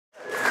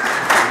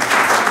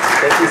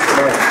you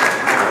so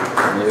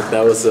much.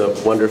 That was a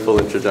wonderful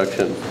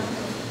introduction.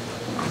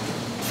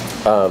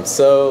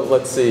 So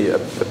let's see, a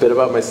bit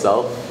about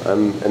myself.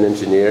 I'm an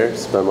engineer,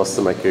 spent most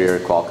of my career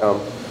at Qualcomm.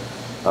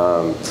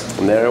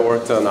 And there I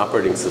worked on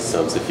operating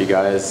systems. If you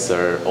guys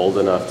are old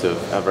enough to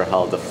have ever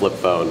held a flip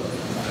phone,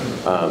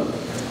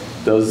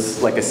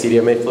 those, like a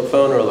CDMA flip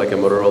phone or like a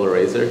Motorola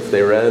Razr,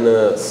 they ran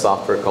a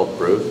software called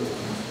Brew.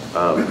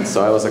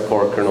 So I was a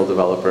core kernel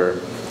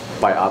developer.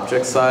 By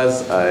object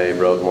size, I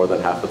wrote more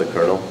than half of the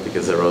kernel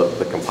because I wrote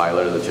the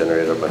compiler that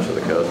generated a bunch of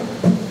the code.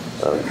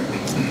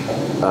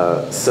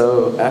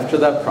 So after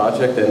that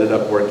project, I ended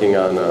up working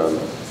on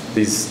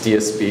these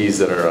DSPs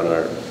that are on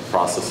our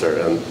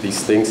processor. And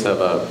these things have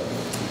a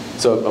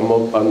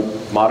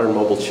modern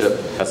mobile chip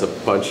has a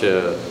bunch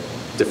of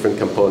different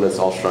components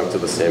all shrunk to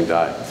the same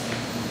die.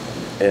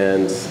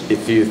 And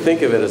if you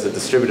think of it as a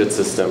distributed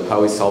system,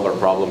 how we solve our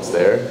problems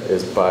there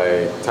is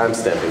by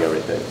timestamping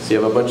everything. So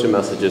you have a bunch of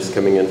messages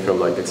coming in from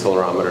like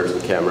accelerometers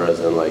and cameras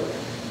and like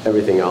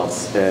everything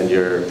else, and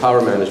your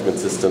power management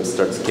system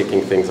starts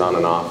kicking things on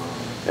and off,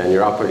 and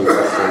your operating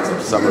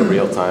systems, some are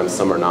real time,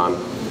 some are not,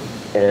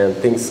 and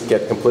things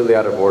get completely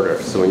out of order.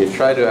 So when you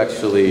try to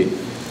actually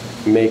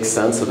make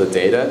sense of the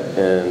data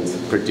and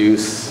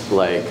produce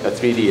like a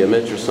 3D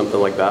image or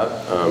something like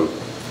that,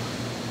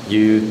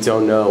 you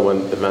don't know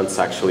when events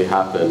actually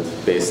happened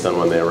based on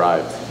when they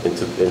arrived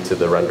into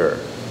the renderer.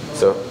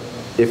 So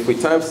if we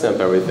timestamp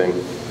everything,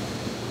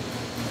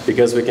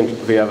 because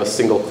we have a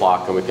single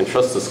clock and we can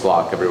trust this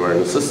clock everywhere in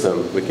the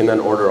system, we can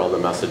then order all the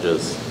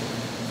messages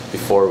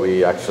before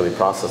we actually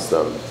process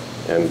them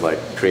and like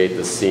create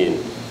the scene.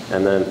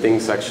 And then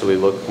things actually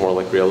look more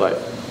like real life.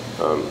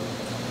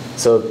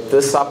 So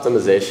this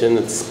optimization,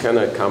 it's kind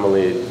of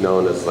commonly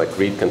known as like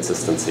read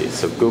consistency.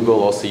 So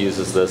Google also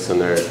uses this in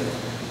their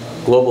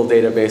global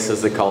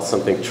databases. They call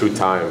something true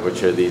time,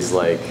 which are these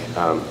like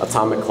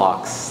atomic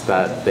clocks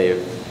that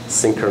they've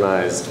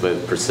synchronized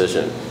with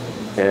precision.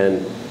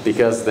 And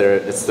because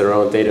it's their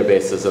own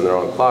databases and their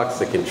own clocks,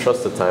 they can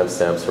trust the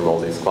timestamps from all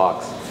these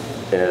clocks.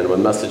 And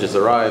when messages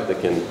arrive, they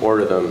can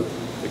order them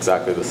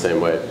exactly the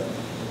same way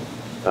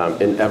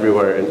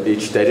everywhere in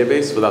each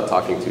database without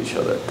talking to each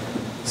other.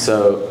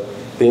 So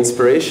the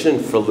inspiration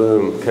for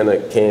Loom kind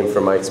of came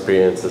from my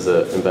experience as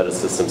an embedded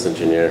systems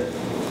engineer.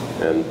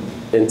 And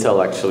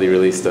Intel actually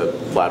released a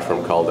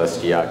platform called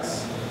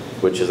SGX,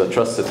 which is a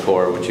trusted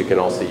core, which you can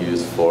also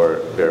use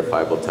for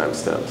verifiable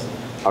timestamps.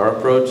 Our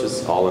approach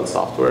is all in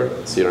software,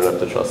 so you don't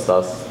have to trust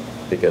us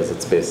because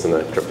it's based on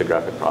a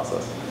cryptographic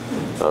process.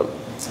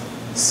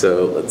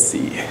 So let's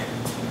see.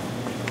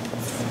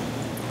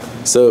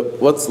 So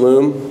what's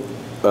Loom?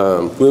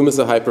 Loom is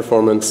a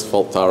high-performance,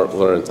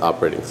 fault-tolerant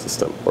operating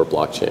system, or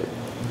blockchain.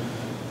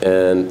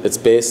 And it's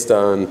based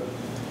on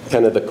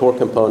kind of the core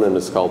component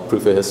is called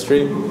proof of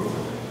history.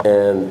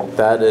 And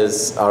that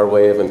is our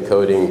way of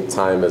encoding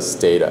time as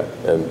data,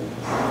 and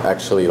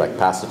actually like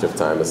passage of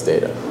time as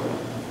data.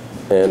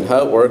 And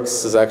how it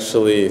works is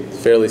actually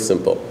fairly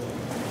simple.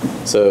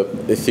 So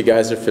if you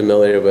guys are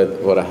familiar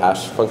with what a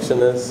hash function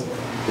is,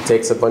 it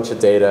takes a bunch of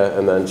data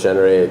and then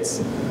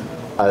generates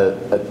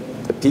a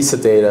piece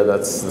of data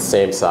that's the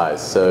same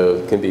size. So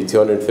it can be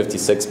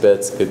 256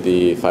 bits, it could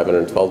be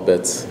 512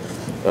 bits.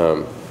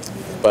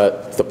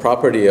 But the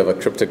property of a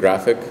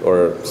cryptographic,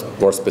 or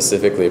more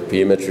specifically a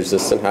pre-image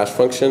resistant hash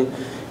function,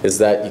 is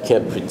that you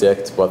can't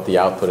predict what the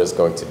output is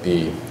going to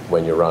be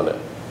when you run it.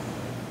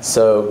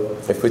 So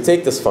if we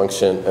take this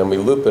function and we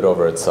loop it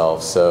over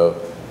itself, so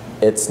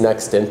its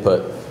next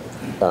input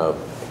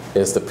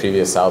is the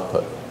previous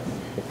output.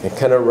 You can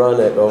kind of run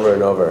it over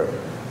and over.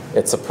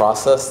 It's a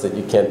process that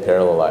you can't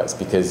parallelize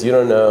because you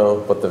don't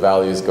know what the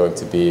value is going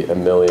to be a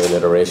million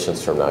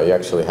iterations from now. You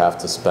actually have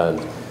to spend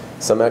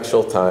some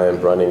actual time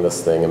running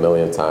this thing a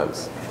million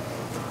times.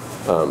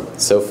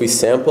 So if we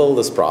sample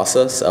this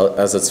process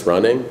as it's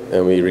running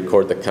and we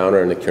record the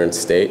counter in the current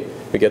state,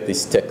 we get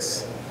these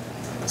ticks.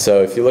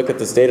 So if you look at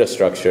this data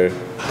structure,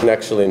 you can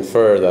actually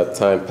infer that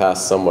time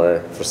passed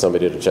somewhere for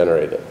somebody to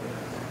generate it.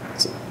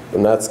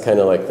 And that's kind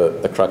of like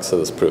the crux of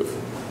this proof.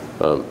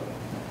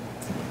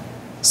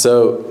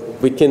 So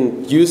we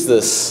can use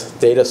this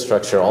data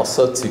structure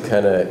also to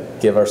kind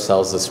of give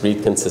ourselves this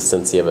read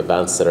consistency of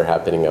events that are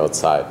happening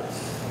outside.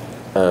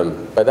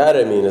 By that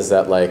I mean is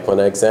that like when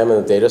I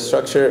examine the data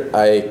structure,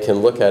 I can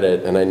look at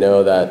it and I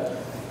know that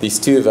these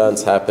two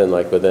events happen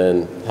like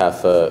within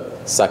half a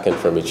second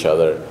from each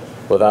other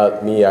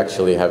without me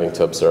actually having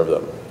to observe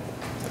them.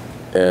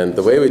 And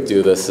the way we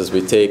do this is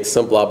we take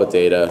some blob of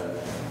data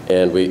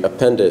and we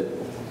append it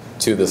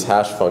to this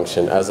hash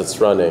function as it's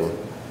running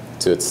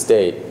to its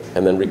state,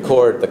 and then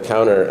record the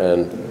counter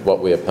and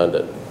what we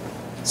appended.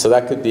 So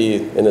that could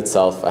be in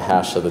itself a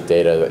hash of the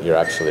data that you're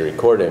actually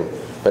recording.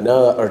 But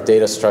now our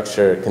data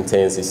structure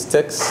contains these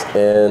ticks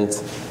and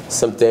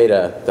some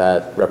data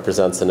that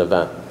represents an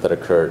event that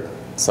occurred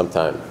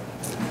sometime.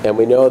 And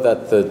we know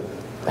that the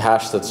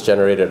hash that's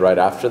generated right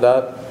after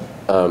that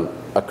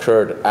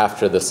occurred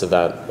after this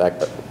event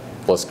that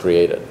was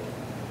created.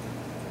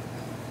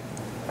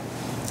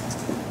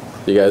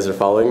 You guys are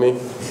following me?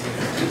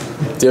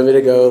 Do you want me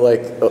to go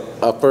like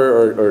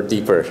upper or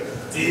deeper?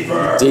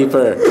 Deeper.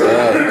 Deeper.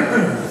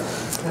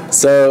 Yeah.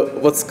 So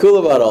what's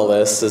cool about all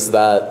this is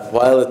that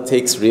while it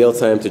takes real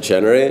time to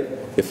generate,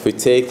 if we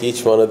take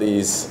each one of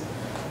these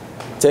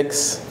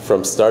ticks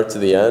from start to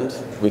the end,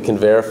 we can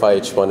verify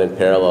each one in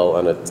parallel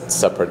on a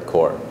separate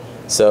core.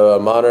 So a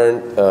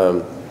modern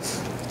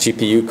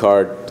GPU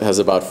card has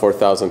about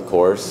 4,000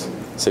 cores.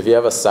 So if you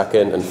have a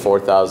second and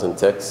 4,000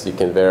 ticks, you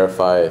can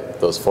verify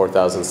those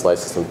 4,000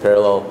 slices in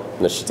parallel,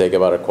 and it should take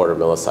about a quarter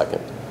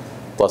millisecond,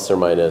 plus or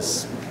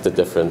minus the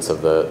difference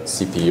of the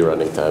CPU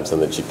running times on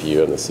the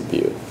GPU and the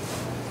CPU.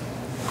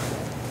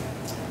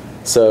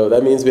 So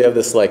that means we have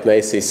this like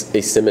nice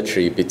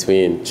asymmetry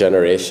between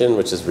generation,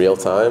 which is real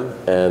time,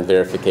 and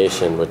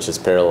verification, which is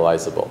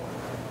parallelizable.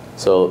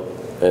 So,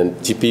 and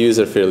GPUs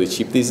are fairly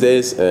cheap these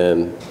days,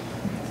 and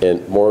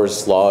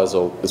Moore's law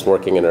is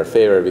working in our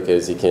favor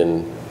because you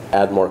can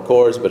add more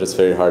cores, but it's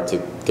very hard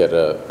to get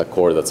a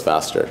core that's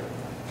faster.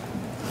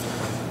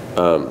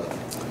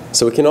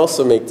 So we can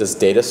also make this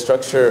data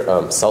structure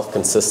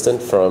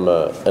self-consistent from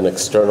an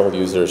external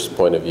user's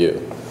point of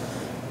view.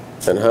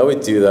 And how we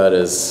do that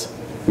is,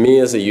 me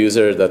as a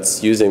user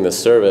that's using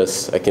this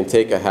service, I can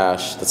take a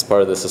hash that's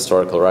part of this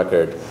historical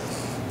record,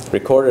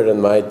 record it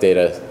in my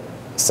data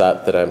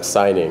set that I'm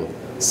signing,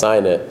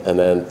 sign it, and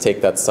then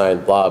take that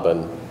signed blob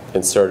and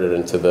insert it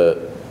into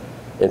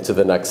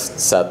the next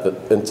set,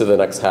 into the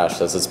next hash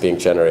as it's being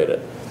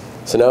generated.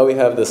 So now we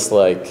have this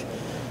like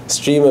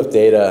stream of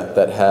data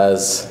that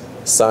has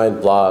signed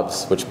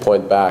blobs which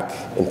point back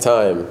in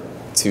time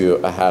to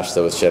a hash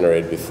that was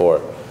generated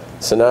before.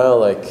 So now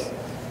like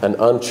an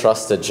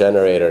untrusted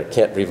generator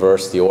can't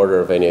reverse the order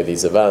of any of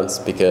these events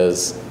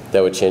because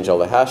that would change all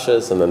the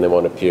hashes and then they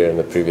won't appear in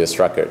the previous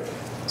record.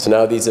 So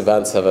now these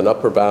events have an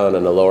upper bound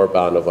and a lower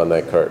bound of when they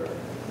occurred.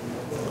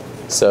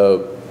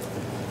 So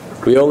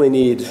we only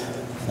need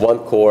one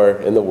core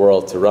in the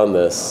world to run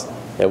this,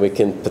 and we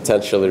can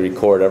potentially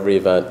record every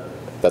event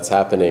that's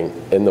happening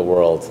in the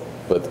world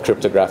with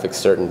cryptographic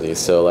certainty.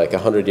 So like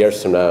 100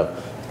 years from now,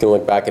 you can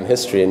look back in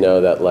history and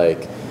know that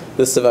like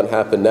this event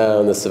happened now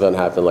and this event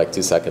happened like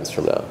 2 seconds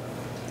from now.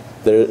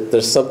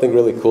 There's something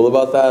really cool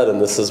about that,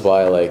 and this is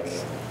why like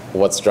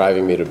what's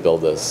driving me to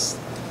build this.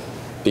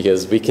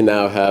 Because we can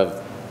now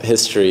have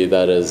history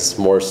that is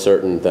more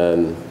certain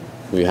than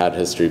we had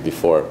history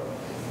before.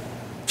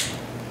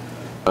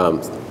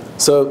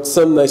 So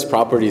some nice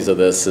properties of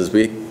this is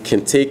we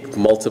can take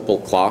multiple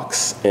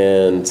clocks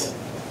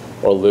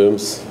or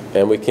looms,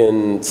 and we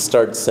can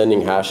start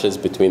sending hashes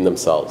between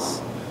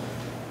themselves.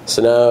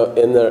 So now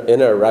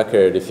in our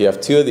record, if you have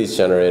two of these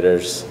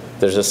generators,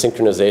 there's a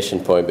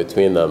synchronization point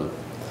between them.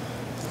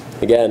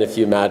 Again, if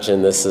you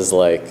imagine this is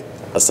like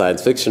a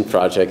science fiction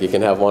project, you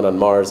can have one on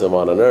Mars and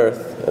one on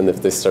Earth, and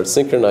if they start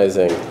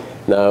synchronizing,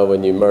 now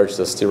when you merge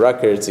those two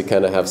records, you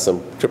kind of have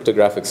some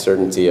cryptographic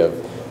certainty of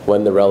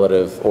when the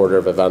relative order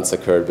of events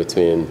occurred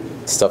between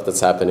stuff that's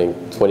happening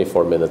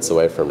 24 minutes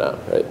away from now,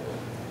 right,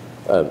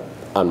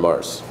 on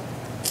Mars.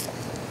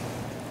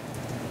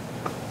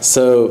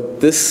 So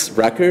this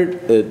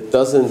record, it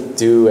doesn't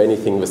do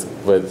anything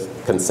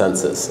with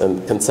consensus.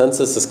 And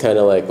consensus is kind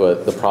of like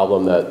the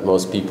problem that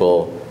most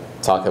people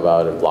talk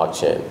about in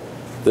blockchain.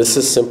 This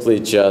is simply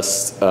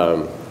just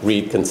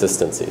read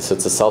consistency. So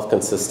it's a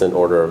self-consistent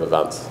order of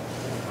events.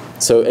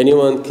 So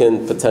anyone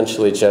can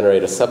potentially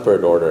generate a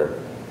separate order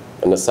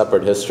and a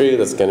separate history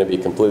that's going to be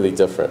completely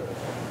different.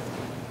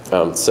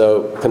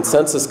 So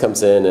consensus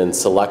comes in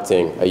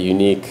selecting a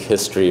unique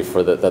history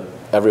for that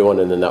everyone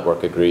in the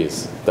network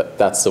agrees that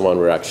that's the one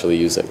we're actually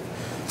using.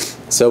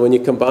 So when you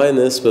combine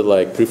this with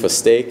like proof of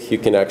stake, you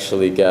can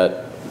actually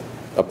get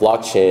a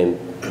blockchain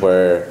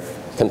where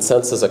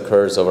consensus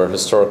occurs over a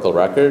historical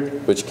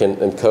record, which can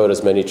encode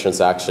as many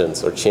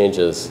transactions or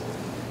changes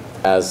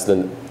as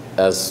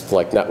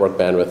like network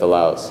bandwidth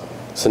allows.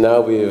 So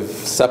now we've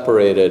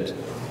separated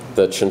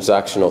the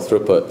transactional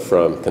throughput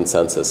from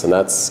consensus, and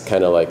that's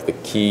kind of like the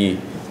key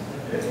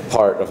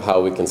part of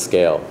how we can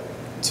scale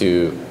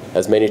to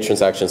as many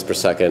transactions per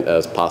second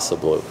as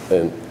possible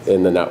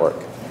in the network.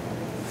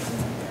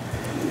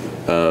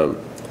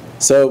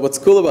 So what's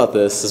cool about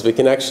this is we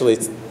can actually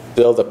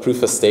build a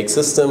proof of stake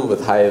system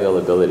with high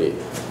availability.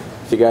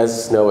 If you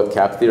guys know what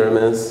cap theorem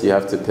is, you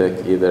have to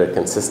pick either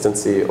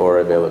consistency or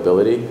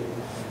availability.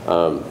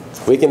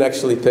 We can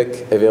actually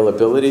pick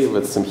availability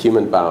with some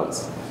human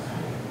bounds.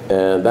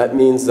 And that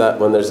means that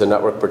when there's a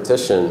network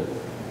partition,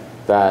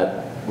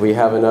 that we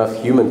have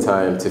enough human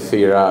time to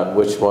figure out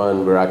which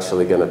one we're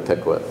actually going to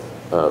pick with.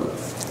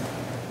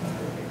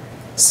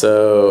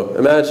 So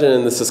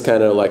imagine this is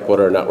kind of like what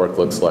our network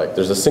looks like.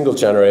 There's a single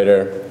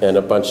generator and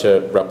a bunch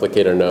of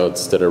replicator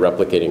nodes that are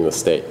replicating the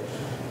state.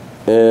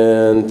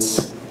 And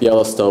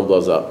Yellowstone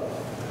blows up.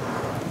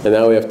 And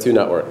now we have two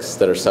networks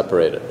that are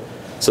separated.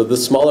 So the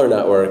smaller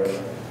network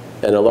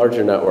and a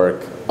larger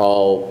network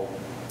all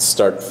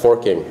start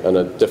forking on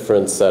a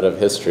different set of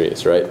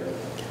histories, right?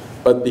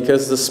 But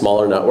because the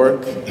smaller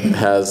network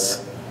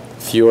has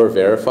fewer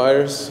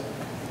verifiers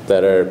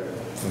that are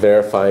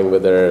verifying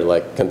with their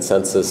like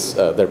consensus,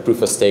 their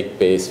proof of stake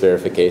based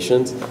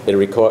verifications, it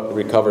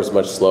recovers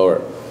much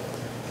slower.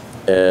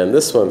 And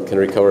this one can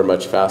recover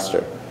much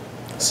faster.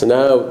 So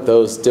now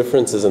those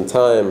differences in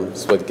time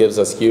is what gives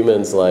us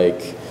humans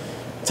like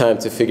time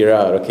to figure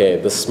out, okay,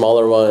 the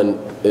smaller one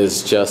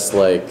is just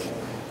like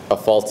a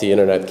faulty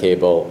internet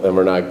cable, and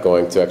we're not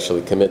going to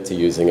actually commit to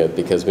using it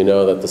because we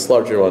know that this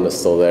larger one is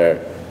still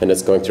there and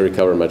it's going to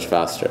recover much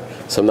faster.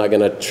 So I'm not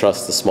going to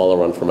trust the smaller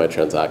one for my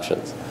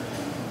transactions.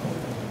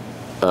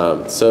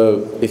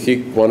 So if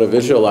you want to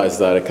visualize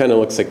that, it kind of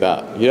looks like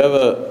that. You have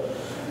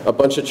a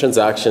bunch of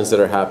transactions that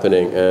are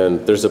happening,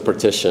 and there's a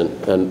partition,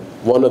 and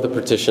one of the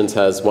partitions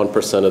has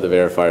 1% of the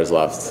verifiers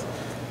left,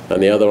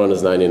 and the other one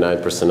is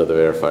 99% of the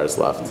verifiers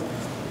left.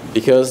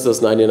 Because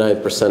those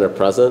 99% are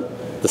present,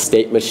 the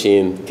state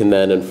machine can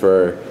then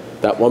infer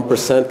that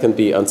 1% can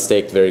be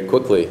unstaked very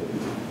quickly.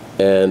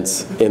 And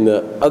in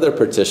the other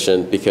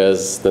partition,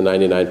 because the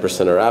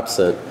 99% are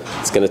absent,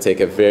 it's going to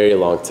take a very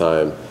long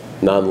time,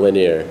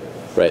 non-linear,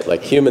 right?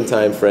 Like human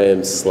time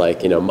frames,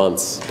 like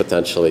months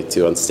potentially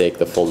to unstake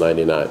the full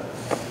 99.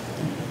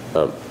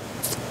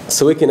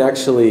 So we can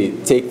actually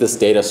take this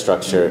data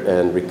structure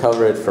and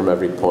recover it from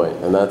every point.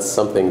 And that's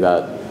something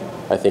that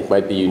I think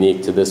might be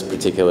unique to this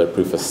particular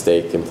proof of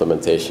stake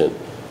implementation.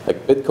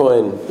 Like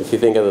Bitcoin, if you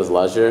think of this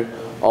ledger,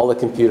 all the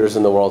computers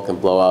in the world can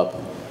blow up,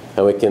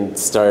 and we can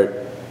start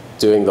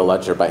doing the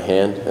ledger by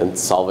hand and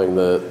solving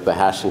the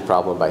hashing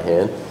problem by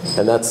hand.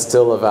 And that's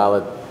still a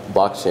valid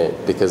blockchain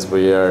because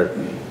we are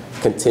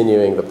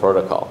continuing the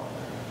protocol,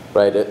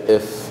 right?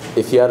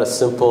 If you had a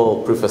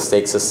simple proof of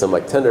stake system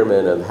like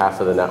Tendermint and half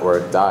of the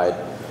network died,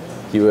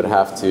 you would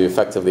have to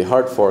effectively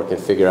hard fork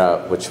and figure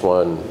out which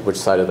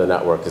side of the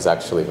network is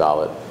actually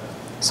valid.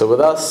 So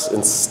with us,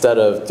 instead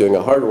of doing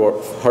a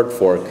hard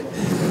fork,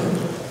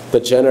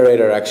 the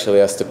generator actually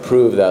has to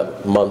prove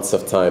that months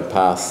of time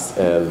passed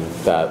and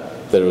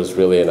that there was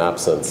really an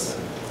absence.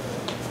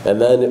 And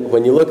then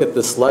when you look at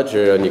this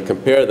ledger and you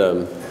compare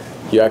them,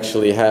 you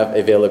actually have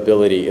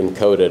availability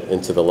encoded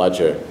into the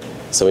ledger.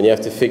 So when you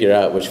have to figure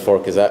out which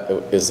fork is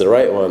the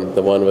right one,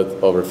 the one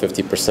with over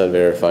 50%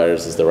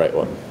 verifiers is the right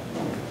one.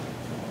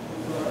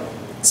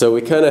 So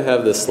we kind of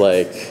have this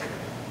like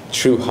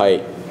true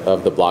height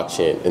of the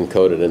blockchain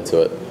encoded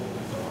into it.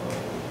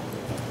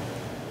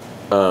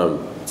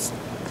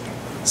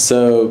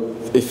 So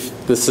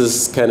if this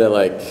is kind of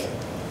like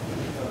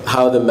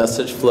how the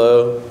message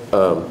flow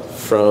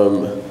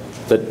from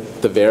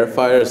the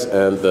verifiers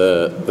and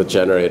the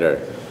generator.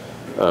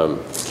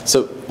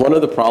 So one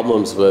of the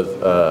problems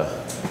with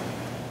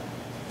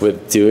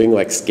doing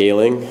like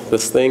scaling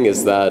this thing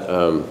is that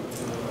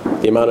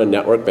the amount of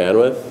network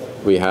bandwidth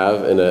we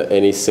have in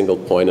any single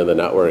point of the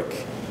network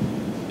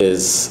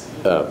is,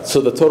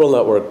 so the total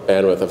network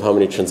bandwidth of how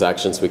many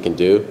transactions we can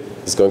do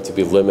is going to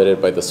be limited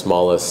by the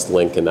smallest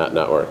link in that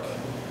network.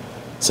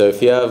 So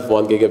if you have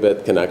 1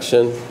 gigabit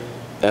connection,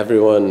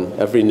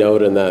 every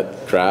node in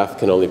that graph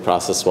can only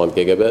process 1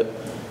 gigabit.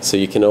 So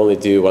you can only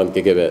do 1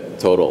 gigabit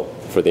total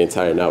for the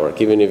entire network,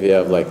 even if you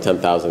have like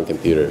 10,000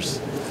 computers.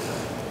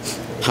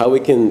 How we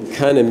can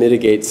kind of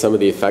mitigate some of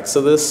the effects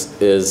of this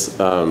is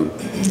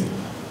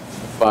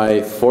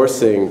by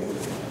forcing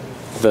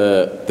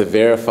the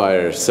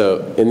verifiers.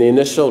 So in the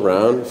initial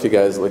round, if you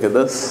guys look at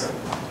this,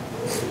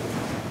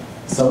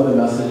 some of the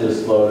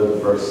messages flow to the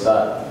first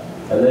set.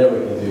 And then we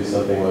can do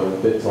something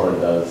what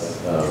BitTorrent does,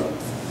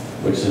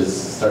 which is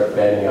start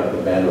fanning out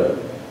the bandwidth.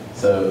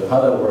 So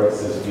how that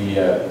works is we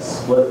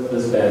split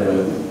this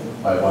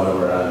bandwidth by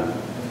 1/n,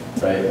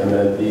 right? And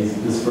then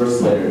this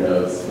first layer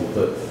nodes can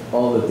put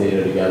all the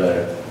data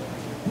together,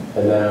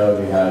 and now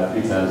we have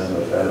 3 times as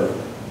much bandwidth.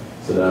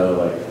 So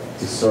now, like,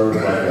 to serve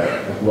like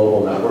a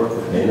global network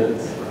for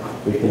payments,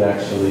 we can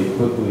actually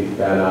quickly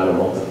fan out and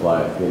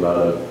multiply the amount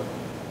of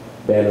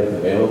bandwidth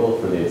available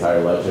for the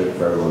entire ledger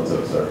for everyone to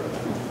observe.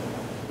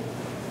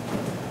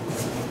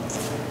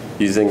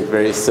 Using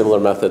very similar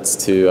methods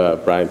to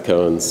Brian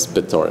Cohen's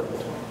BitTorrent.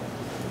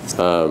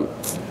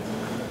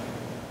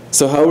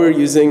 So how we're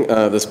using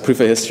this proof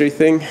of history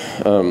thing,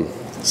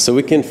 so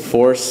we can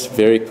force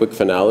very quick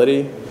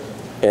finality,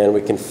 and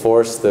we can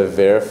force the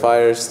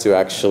verifiers to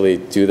actually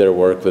do their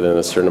work within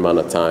a certain amount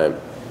of time.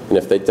 And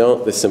if they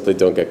don't, they simply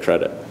don't get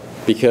credit.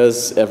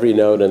 Because every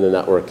node in the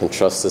network can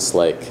trust this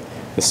like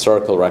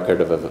historical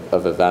record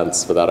of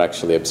events without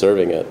actually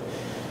observing it.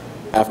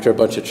 After a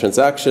bunch of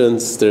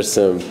transactions, there's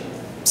some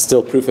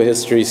still proof of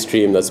history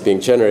stream that's being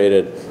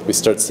generated. We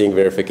start seeing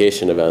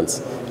verification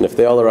events. And if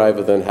they all arrive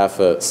within half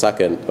a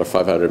second or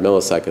 500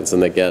 milliseconds,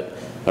 then they get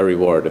a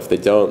reward. If they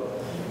don't,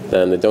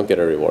 then they don't get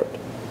a reward.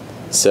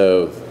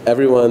 So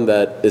everyone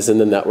that is in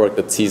the network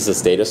that sees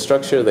this data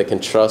structure, they can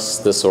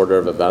trust this order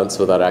of events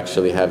without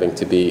actually having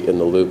to be in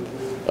the loop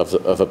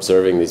of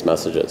observing these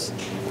messages.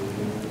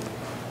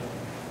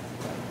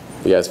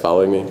 You guys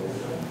following me?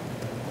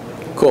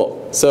 Cool.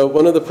 So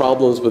one of the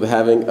problems with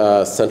having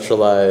a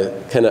centralized,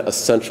 kind of a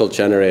central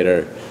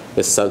generator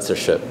is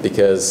censorship,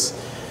 because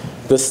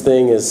this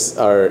thing is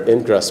our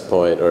ingress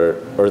point,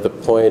 or the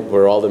point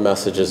where all the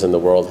messages in the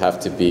world have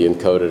to be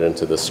encoded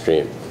into the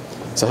stream.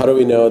 So how do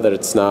we know that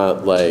it's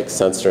not like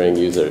censoring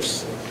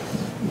users?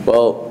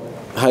 Well,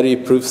 how do you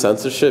prove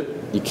censorship?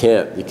 You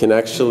can't. You can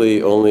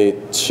actually only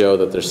show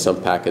that there's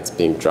some packets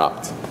being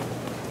dropped.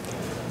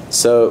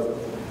 So,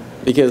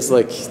 because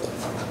like,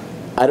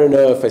 I don't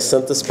know if I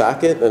sent this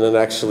packet and it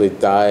actually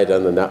died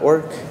on the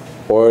network,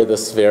 or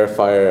this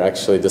verifier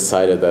actually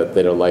decided that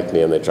they don't like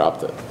me and they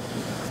dropped it.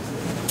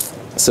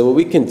 So what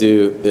we can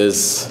do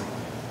is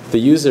the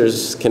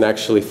users can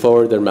actually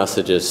forward their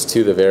messages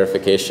to the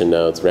verification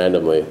nodes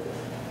randomly.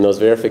 And those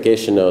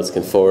verification nodes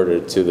can forward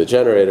it to the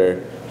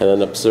generator and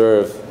then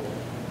observe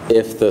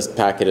if this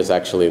packet is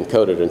actually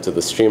encoded into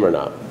the stream or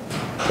not.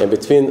 And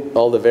between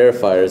all the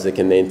verifiers, they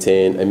can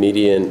maintain a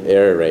median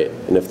error rate.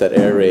 And if that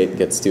error rate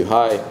gets too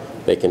high,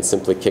 they can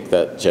simply kick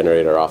that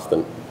generator off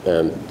them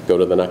and go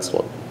to the next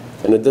one.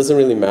 And it doesn't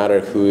really matter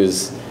who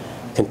is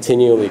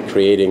continually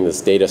creating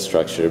this data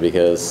structure,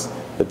 because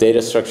the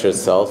data structure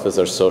itself is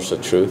our social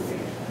truth.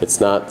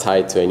 It's not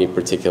tied to any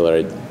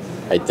particular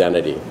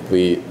identity.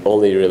 We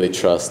only really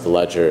trust the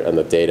ledger and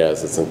the data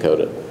as it's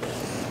encoded.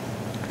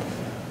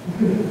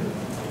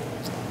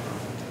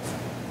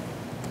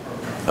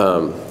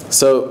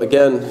 So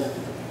again,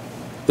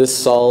 this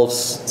solves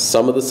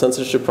some of the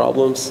censorship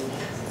problems.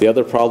 The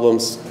other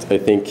problems, I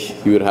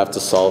think you would have to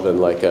solve in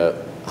like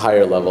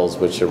higher levels,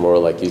 which are more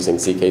like using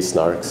ZK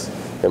snarks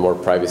and more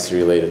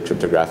privacy-related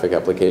cryptographic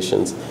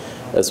applications,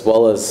 as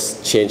well as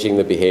changing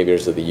the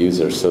behaviors of the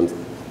users. So,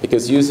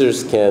 because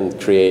users can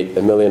create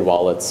 1 million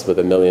wallets with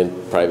 1 million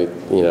private,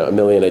 1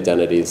 million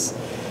identities,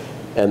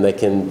 and they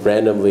can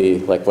randomly,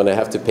 like when I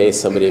have to pay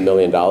somebody $1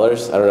 million, I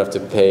don't have to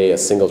pay a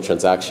single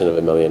transaction of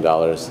 $1 million.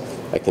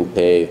 I can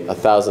pay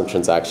 1,000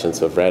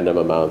 transactions of random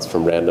amounts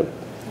from random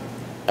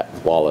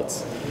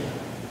wallets.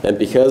 And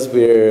because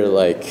we're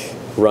like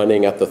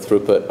running at the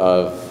throughput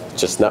of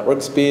just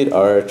network speed,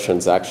 our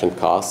transaction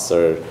costs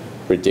are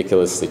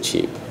ridiculously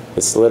cheap.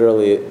 It's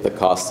literally the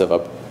cost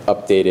of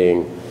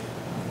updating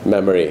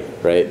memory,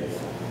 right?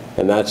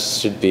 And that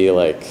should be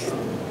like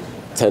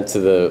 10 to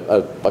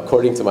the,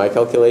 according to my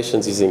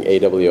calculations using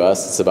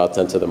AWS, it's about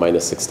 10 to the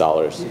minus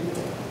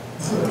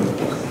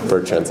 $6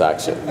 per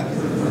transaction,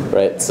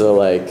 right? So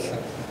like,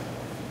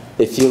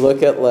 if you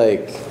look at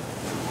like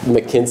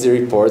McKinsey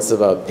reports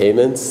about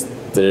payments,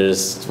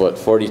 there's what,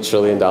 $40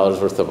 trillion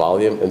worth of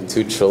volume, and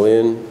 $2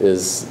 trillion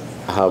is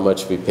how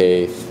much we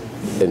pay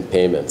in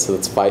payments. So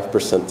it's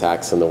 5%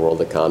 tax in the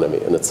world economy,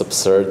 and it's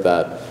absurd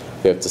that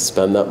we have to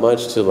spend that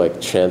much to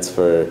like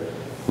transfer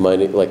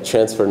money, like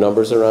transfer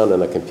numbers around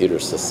in a computer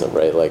system,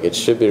 right? Like it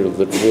should be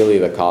really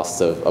the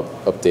cost of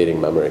updating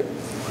memory.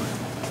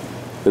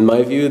 In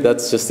my view,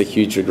 that's just a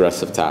huge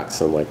regressive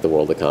tax on like the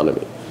world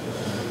economy.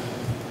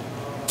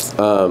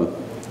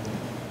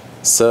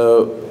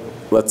 So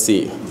let's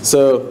see.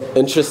 So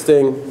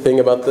interesting thing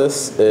about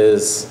this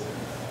is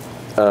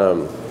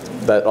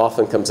that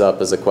often comes up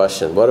as a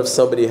question. What if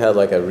somebody had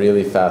like a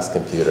really fast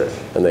computer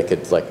and they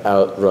could like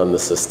outrun the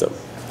system?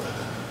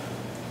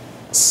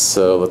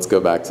 So let's go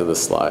back to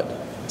this slide.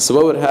 So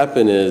what would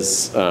happen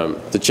is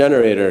the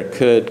generator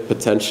could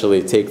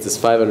potentially take this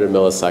 500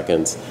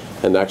 milliseconds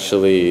and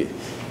actually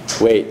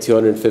wait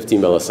 250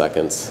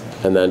 milliseconds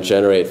and then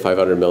generate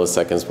 500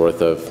 milliseconds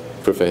worth of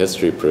proof of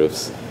history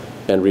proofs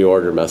and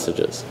reorder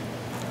messages.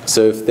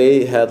 So if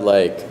they had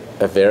like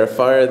a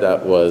verifier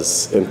that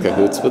was in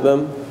cahoots with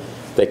them,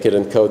 they could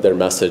encode their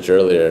message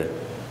earlier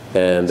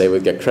and they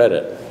would get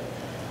credit.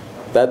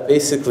 That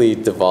basically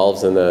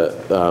devolves in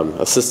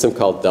a system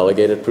called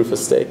delegated proof of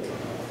stake.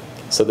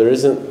 So there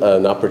isn't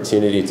an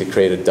opportunity to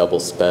create a double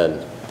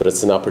spend, but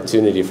it's an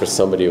opportunity for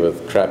somebody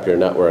with crappier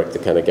network to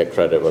kind of get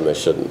credit when they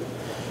shouldn't.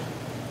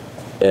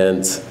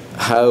 And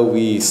how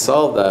we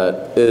solve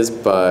that is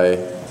by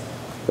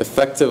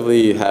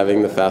effectively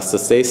having the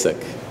fastest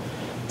ASIC.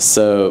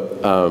 So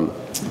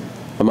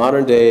a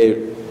modern day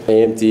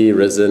AMD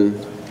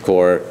Ryzen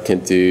core can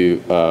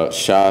do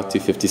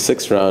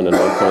SHA-256 round and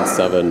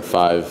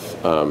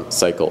 1.75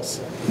 cycles.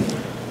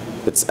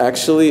 It's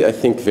actually, I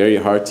think, very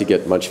hard to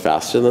get much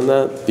faster than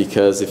that,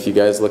 because if you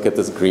guys look at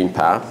this green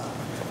path,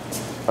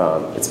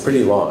 it's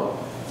pretty long.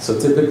 So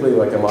typically,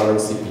 like a modern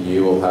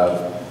CPU will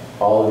have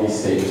all of these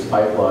stages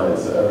pipelines,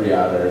 so every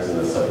adder is in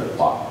a separate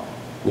clock.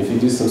 And if you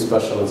do some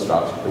special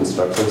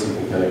instructions, you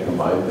can kind of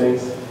combine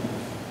things.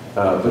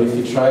 But if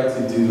you try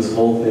to do this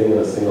whole thing in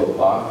a single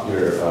clock,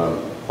 your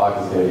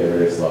clock is going to get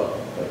very slow.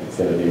 Like it's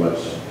going to be much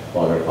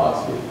longer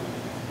clock speed.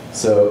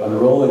 So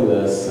unrolling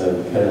this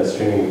and kind of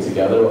stringing it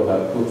together will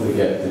quickly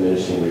get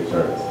diminishing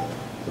returns.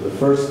 So the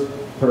first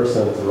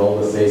person to roll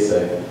this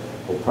ASIC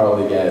will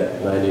probably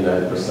get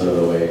 99% of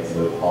the way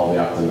to all the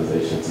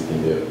optimizations you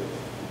can do.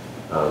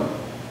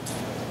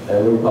 And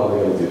we're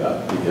probably going to do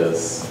that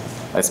because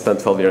I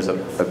spent 12 years at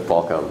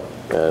Qualcomm,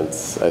 and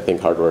I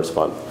think hardware is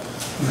fun.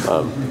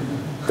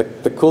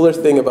 The cooler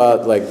thing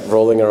about like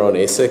rolling our own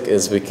ASIC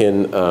is we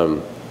can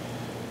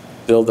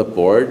build a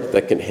board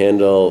that can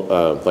handle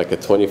like a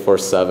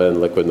 24/7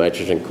 liquid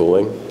nitrogen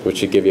cooling, which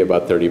should give you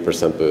about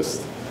 30%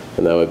 boost,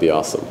 and that would be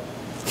awesome.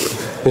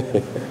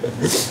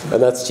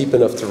 And that's cheap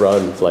enough to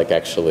run like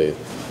actually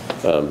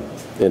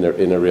in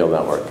a real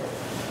network.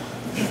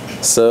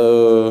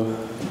 So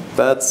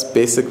that's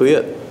basically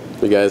it.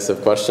 You guys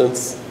have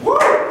questions?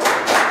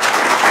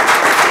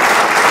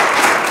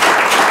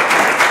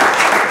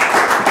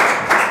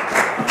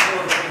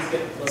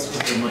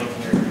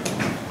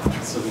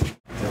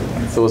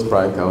 So was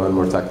Brian Cohen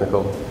more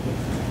technical?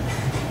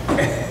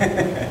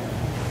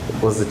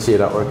 Was the Chia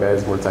Network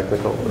guys more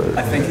technical? Or?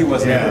 I think he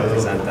wasn't able to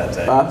present that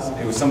day.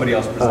 It was somebody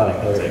else presenting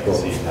that day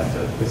because cool. he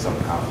had some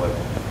conflict.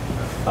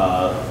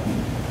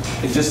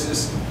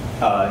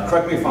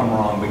 Correct me if I'm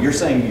wrong, but you're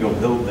saying you'll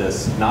build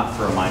this not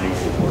for a mining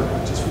reward,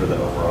 but just for the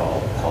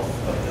overall health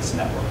of this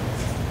network.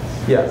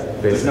 Yeah,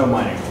 there's no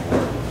mining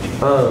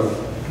reward.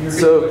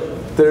 So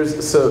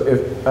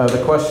if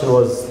the question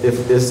was,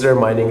 is there a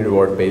mining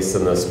reward based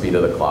on the speed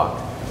of the clock?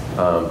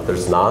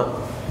 There's not,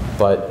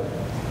 but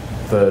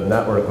the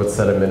network would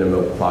set a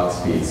minimum clock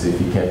speed, so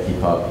if you can't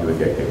keep up, you would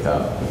get kicked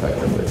out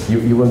effectively.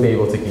 You wouldn't be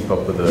able to keep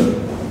up with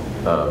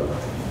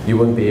you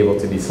wouldn't be able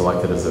to be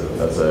selected as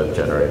a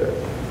generator.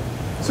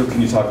 So can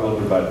you talk a little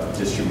bit about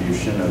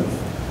distribution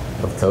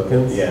of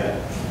tokens? Yeah.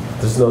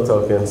 There's no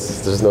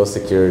tokens, there's no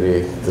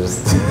security, this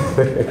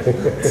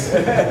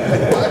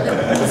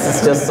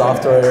is just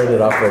software and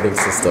an operating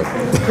system.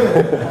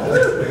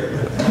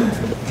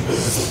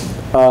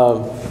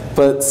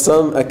 But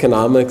some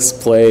economics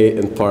play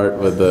in part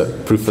with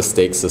the proof of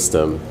stake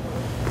system.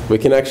 We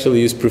can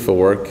actually use proof of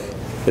work.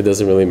 It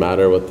doesn't really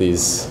matter what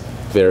these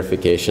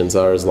verifications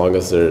are, as long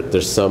as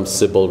there's some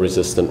Sybil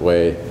resistant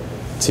way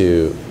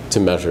to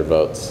measure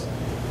votes.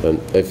 And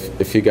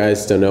if you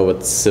guys don't know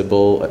what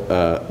Sybil,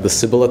 the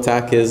Sybil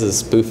attack is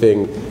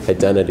spoofing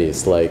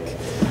identities. Like,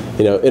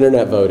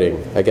 internet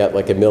voting. I got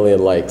like 1 million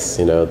likes.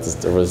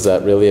 Was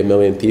that really 1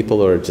 million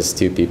people or just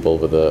 2 people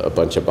with a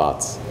bunch of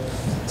bots?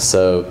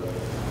 So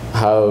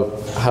how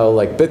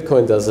like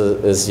Bitcoin does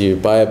it is you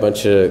buy a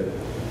bunch of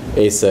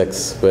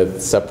ASICs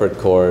with separate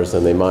cores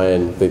and they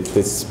mine.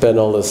 They spend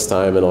all this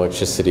time and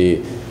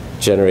electricity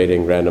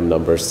generating random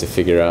numbers to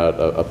figure out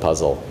a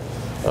puzzle.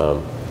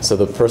 So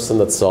the person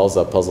that solves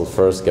that puzzle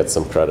first gets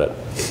some credit.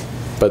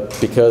 But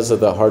because of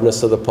the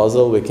hardness of the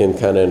puzzle, we can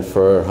kind of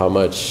infer how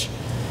much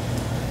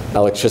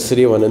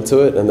electricity went into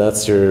it, and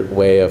that's your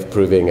way of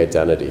proving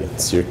identity.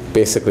 So you're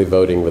basically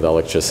voting with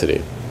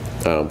electricity.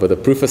 With a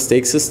proof of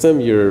stake system,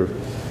 you're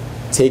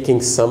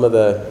taking some of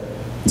the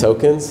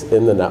tokens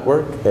in the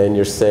network, and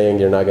you're saying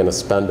you're not going to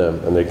spend them,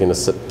 and they're going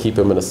to keep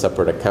them in a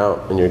separate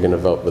account, and you're going to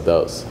vote with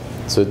those.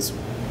 So it's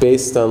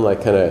based on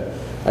like kind of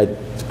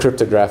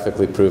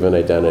cryptographically proven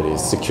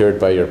identities secured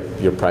by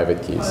your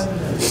private keys.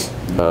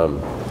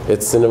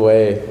 It's in a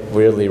way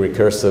weirdly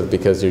recursive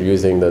because you're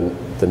using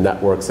the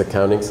network's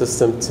accounting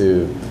system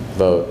to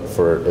vote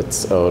for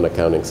its own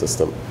accounting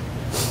system.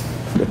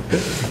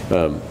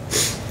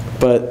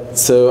 But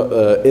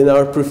so in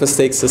our proof of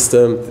stake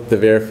system, the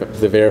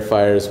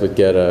verifiers would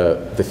get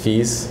the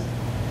fees,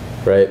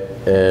 right,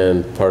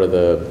 and part of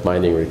the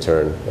mining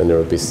return, and there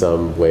would be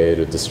some way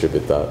to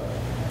distribute that.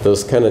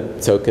 Those kind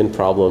of token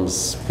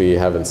problems we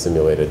haven't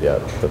simulated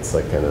yet. That's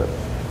like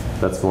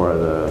that's more of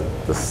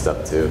the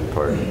step 2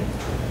 part.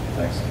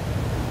 Thanks.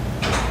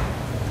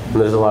 And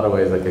there's a lot of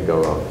ways that could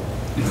go wrong.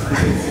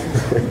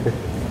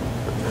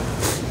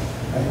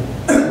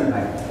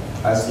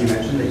 So you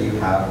mentioned that you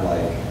have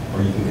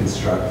or you can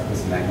construct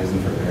this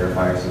mechanism for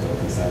verifiers with a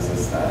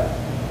consensus that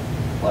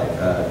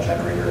a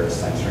generator is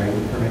censoring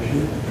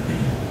information.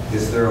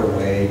 Is there a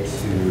way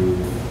to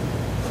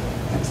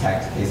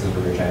detect cases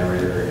where the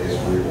generator is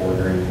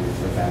reordering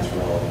events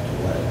relative to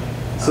what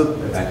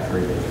event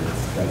creator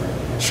is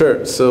generating?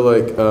 Sure.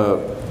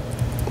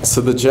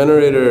 So the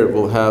generator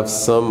will have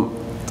some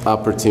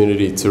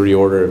opportunity to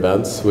reorder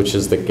events, which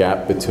is the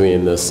gap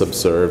between this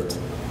observed,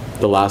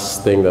 the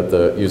last thing that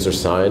the user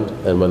signed,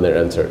 and when they're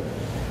entered.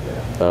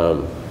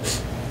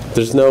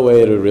 There's no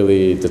way to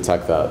really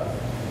detect that.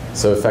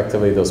 So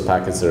effectively, those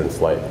packets are in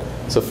flight.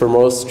 So for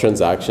most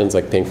transactions,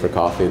 like paying for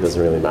coffee, it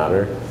doesn't really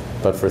matter.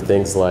 But for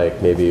things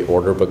like maybe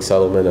order book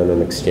settlement and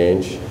an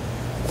exchange,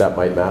 that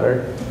might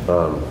matter.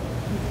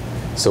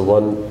 So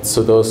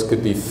those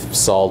could be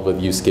solved with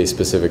use case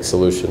specific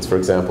solutions. For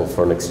example,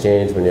 for an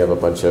exchange, when you have a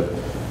bunch of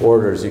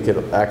orders, you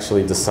can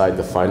actually decide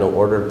the final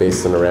order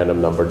based on a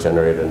random number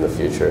generated in the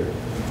future.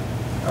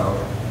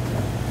 Oh.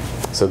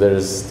 So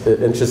there's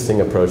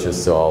interesting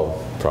approaches to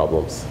all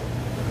problems.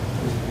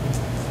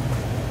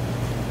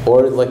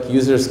 Or like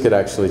users could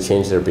actually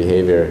change their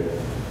behavior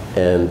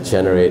and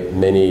generate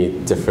many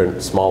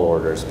different small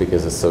orders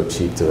because it's so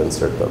cheap to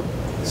insert them.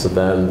 So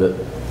then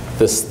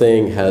this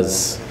thing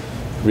has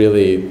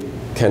really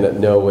kind of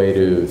no way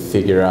to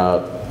figure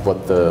out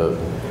what the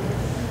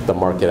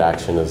market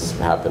action is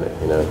happening,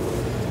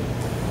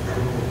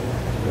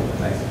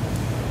 Thanks.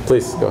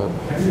 Please, go ahead.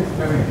 Can you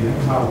explain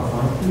again how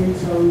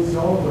conflicts are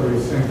resolved, or you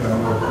think there are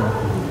no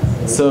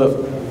conflicts?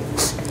 So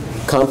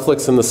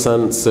conflicts in the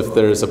sense if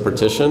there's a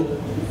partition.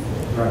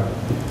 Right.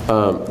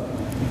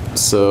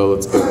 So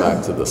let's go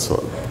back to this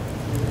one.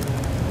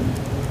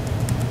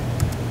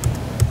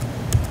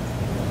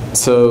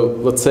 So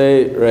let's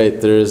say, right,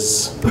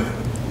 there's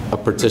a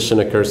partition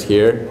occurs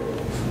here,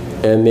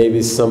 and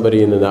maybe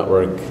somebody in the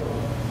network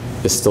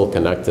is still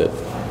connected.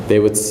 They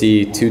would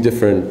see two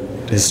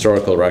different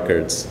historical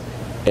records,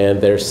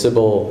 and their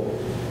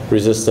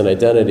Sybil-resistant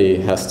identity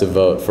has to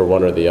vote for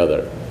one or the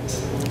other.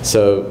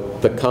 So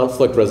the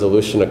conflict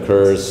resolution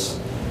occurs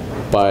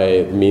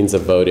by means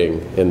of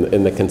voting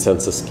in the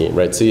consensus scheme,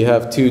 right? So you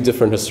have two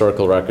different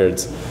historical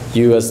records.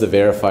 You, as the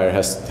verifier,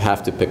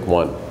 have to pick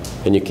one,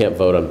 and you can't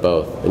vote on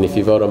both. And if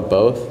you vote on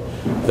both,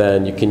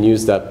 then you can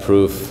use that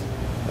proof.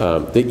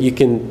 That you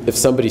can, if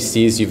somebody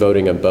sees you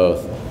voting on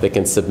both, they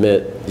can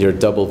submit your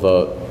double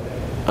vote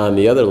on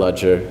the other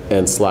ledger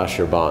and slash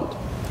your bond,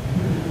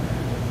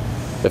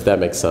 if that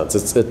makes sense.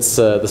 It's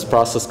this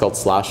process called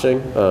slashing,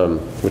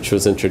 which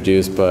was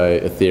introduced by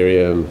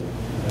Ethereum,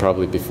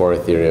 probably before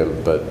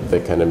Ethereum, but they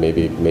kind of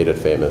maybe made it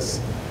famous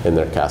in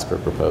their Casper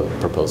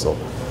proposal.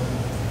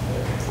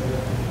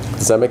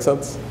 Does that make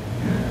sense?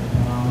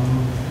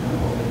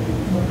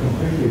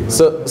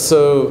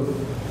 So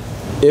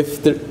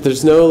if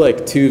there's no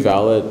like two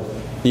valid,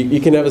 you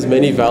can have as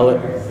many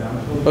valid.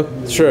 Oh,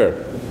 sure.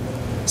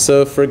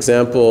 So for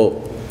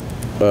example,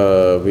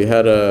 we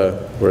had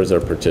where's our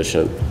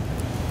partition?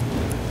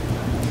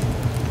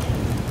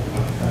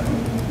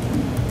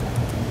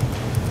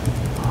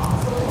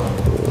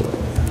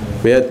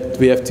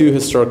 We have two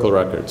historical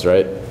records,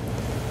 right?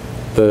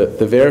 The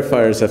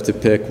verifiers have to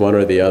pick one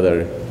or the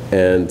other,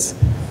 and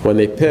when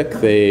they pick,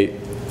 they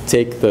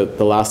take the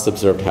last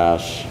observed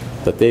hash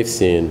that they've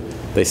seen,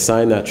 they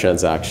sign that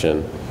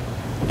transaction,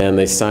 and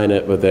they sign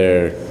it with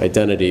their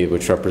identity,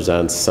 which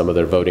represents some of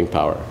their voting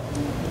power,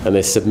 and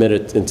they submit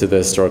it into the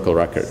historical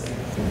record.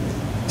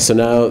 So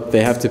now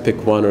they have to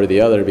pick one or the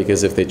other,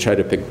 because if they try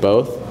to pick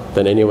both,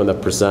 then anyone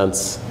that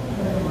presents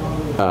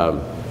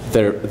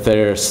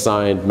their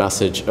signed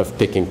message of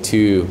picking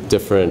two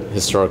different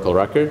historical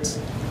records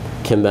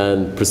can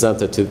then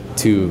present it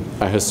to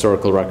a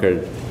historical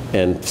record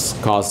and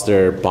cause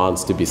their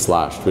bonds to be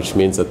slashed, which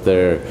means that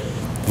their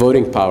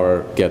voting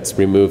power gets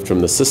removed from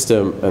the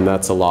system, and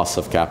that's a loss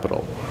of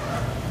capital.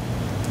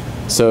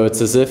 So it's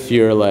as if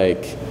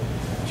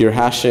you're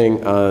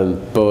hashing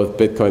on both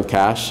Bitcoin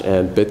Cash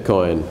and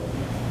Bitcoin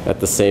at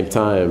the same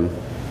time,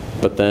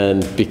 but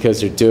then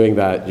because you're doing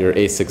that, your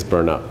ASICs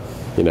burn up,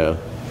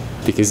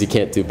 because you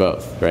can't do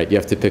both, right? You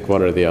have to pick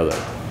one or the other.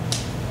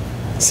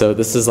 So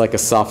this is like a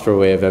software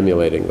way of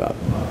emulating that.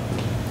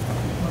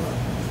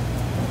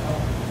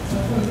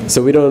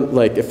 So we don't,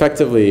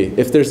 effectively,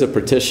 if there's a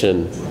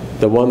partition,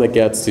 the one that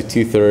gets to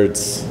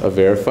 2/3 of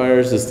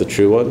verifiers is the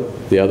true one.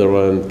 The other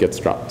one gets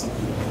dropped.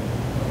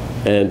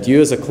 And you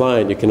as a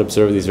client, you can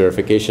observe these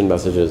verification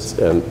messages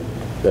and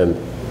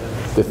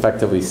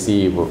effectively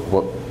see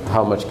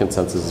how much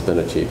consensus has been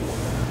achieved.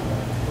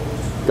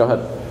 Go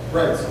ahead.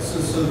 Right.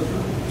 So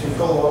to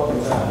follow up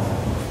with that,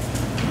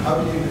 how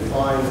do you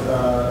define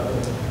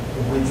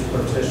which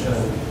partition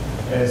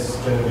is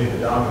going to be the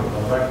dominant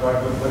one?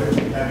 What if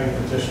you having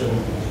partition,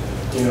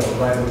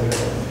 right in the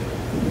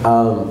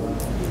middle?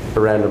 A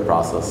random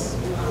process.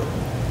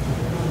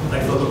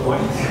 Like flip a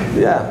coin?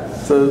 Yeah.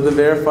 So the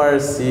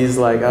verifier sees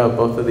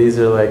both of these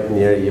are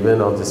near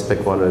even. I'll just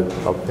pick one.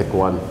 I'll pick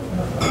one.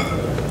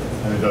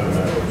 And it doesn't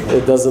matter which one.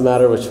 It doesn't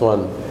matter which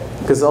one,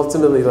 because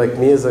ultimately,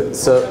 me as a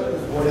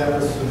What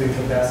happens to the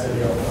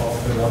capacity of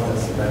the one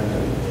that's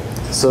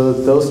abandoned? So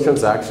those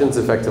transactions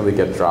effectively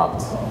get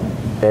dropped.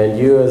 And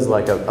you as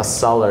a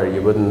seller,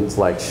 you wouldn't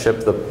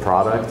ship the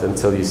product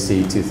until you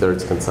see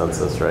 2/3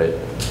 consensus, right?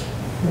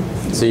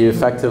 So you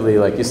effectively,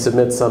 you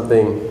submit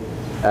something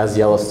as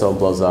Yellowstone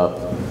blows up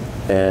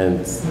and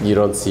you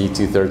don't see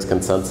 2/3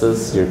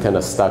 consensus, you're kind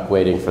of stuck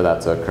waiting for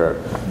that to occur.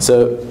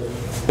 So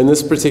in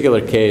this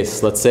particular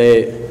case, let's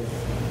say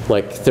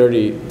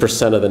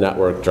 30% of the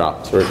network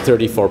dropped, or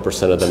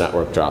 34% of the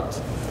network dropped.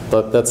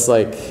 But that's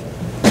an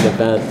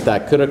event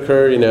that could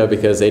occur,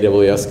 because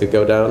AWS could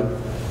go down.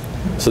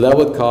 So that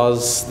would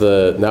cause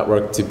the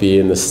network to be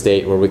in the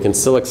state where we can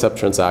still accept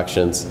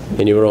transactions,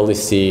 and you would only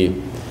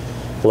see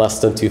less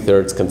than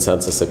 2/3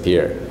 consensus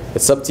appear.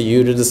 It's up to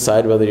you to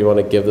decide whether you want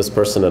to give this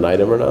person an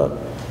item or not,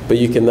 but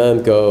you can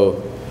then go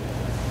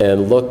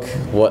and look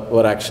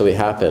what actually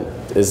happened.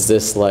 Is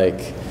this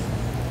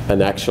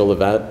an actual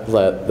event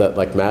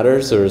that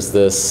matters, or is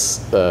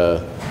this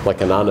a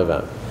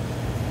non-event?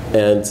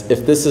 And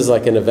if this is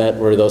an event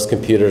where those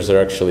computers are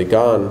actually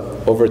gone,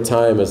 over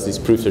time as these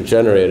proofs are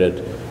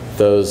generated,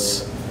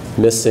 those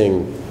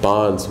missing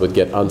bonds would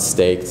get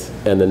unstaked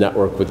and the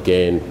network would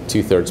gain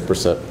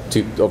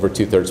over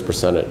 2/3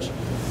 percentage.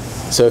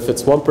 So if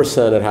it's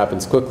 1%, it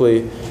happens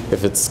quickly.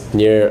 If it's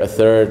near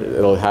 1/3,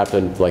 it'll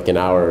happen in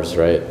hours,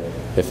 right?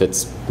 If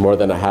it's more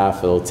than a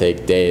half, it'll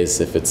take days.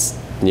 If it's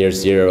near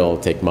 0, it'll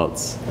take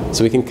months.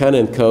 So we can kind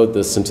of encode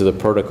this into the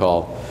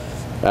protocol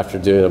after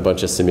doing a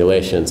bunch of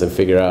simulations and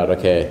figure out,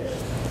 okay,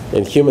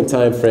 in human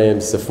time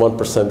frames, if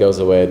 1% goes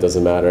away, it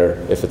doesn't matter.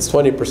 If it's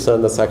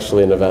 20%, that's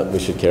actually an event we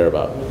should care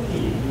about.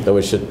 And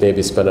we should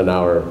maybe spend an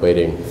hour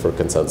waiting for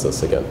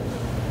consensus again.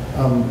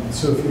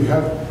 So if you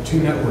have two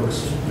networks,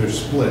 they're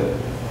split,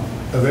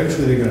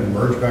 eventually they're going to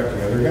merge back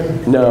together again?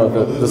 No,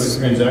 the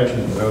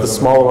the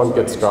smaller one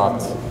gets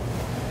dropped.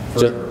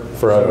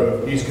 Forever.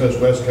 So East Coast,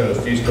 West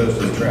Coast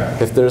is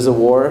trash. If there's a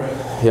war,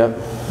 yep.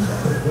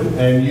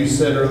 And you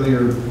said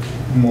earlier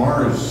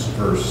Mars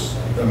versus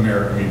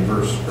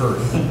versus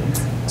Earth.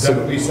 That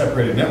would be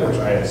separated networks,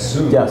 I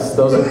assume. Yes,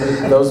 those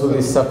would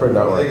be separate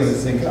How are they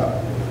networks. going to sync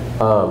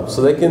up?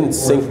 So they can Or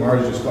sync. is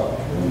Mars just fucked?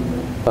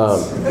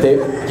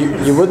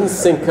 You wouldn't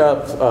sync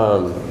up.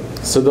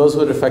 So those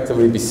would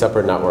effectively be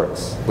separate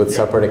networks with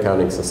separate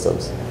accounting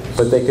systems.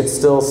 But they could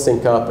still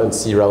sync up and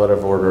see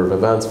relative order of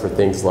events for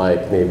things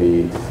like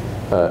maybe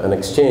an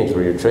exchange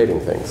where you're trading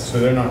things. So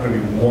they're not going to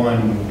be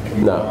one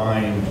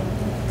combined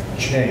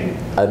chain.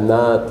 I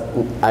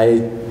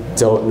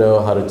don't know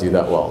how to do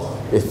that well.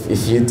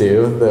 If you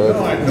do,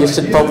 you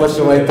should publish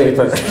a white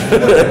paper.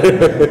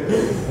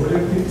 Would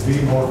it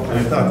be more I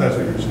frequent? thought that's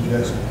what you were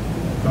suggesting.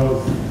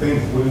 Those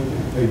things, wouldn't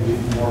they be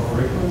more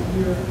frequent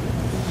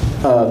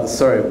here?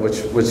 Sorry,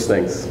 which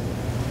things?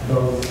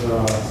 Those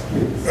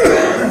speeds.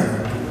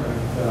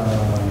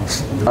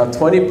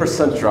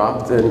 20%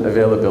 dropped in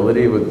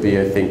availability would be,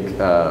 I think,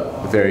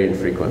 very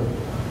infrequent.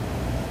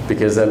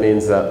 Because that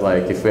means that,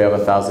 like, if we have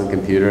 1,000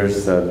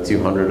 computers, then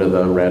 200 of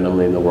them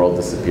randomly in the world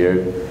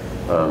disappeared.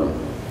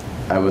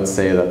 I would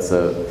say that's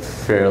a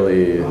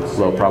fairly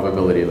low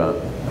probability event.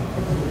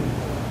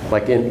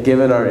 Like,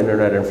 given our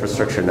internet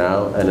infrastructure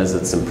now, and as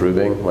it's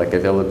improving, like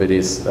availability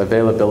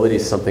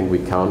is something we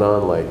count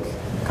on, like,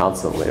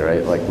 constantly,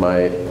 right? Like,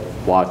 my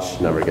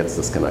watch never gets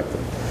disconnected.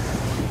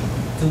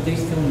 So they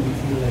still need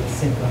to like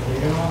sync up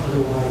later on,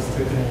 otherwise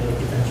they're gonna like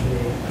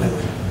eventually like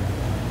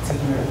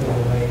 200 go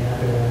away,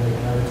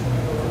 another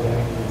 20 go away,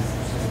 and it's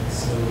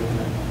just slowly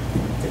gonna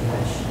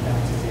diminish down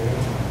to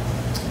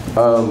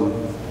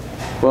zero.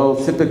 Well,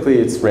 typically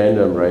it's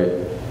random, right?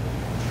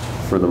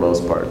 For the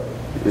most part.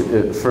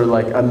 For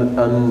like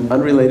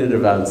unrelated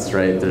events,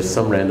 right? There's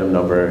some random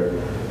number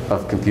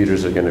of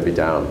computers are going to be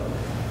down.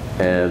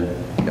 And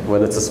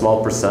when it's a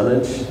small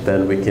percentage,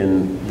 then we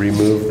can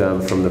remove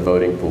them from the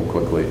voting pool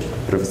quickly.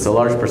 But if it's a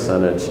large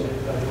percentage,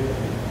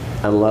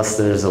 unless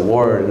there's a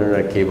war,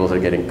 internet cables are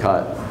getting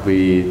cut,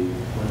 we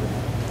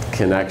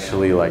can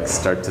actually like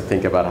start to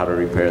think about how to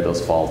repair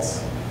those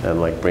faults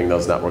and like bring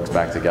those networks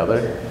back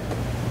together.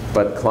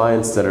 But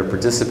clients that are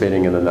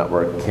participating in the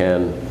network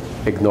can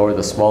ignore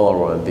the smaller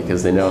one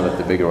because they know that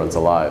the bigger one's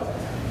alive.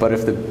 But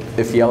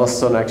if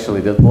Yellowstone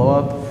actually did blow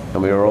up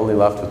and we were only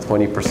left with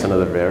 20% of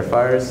the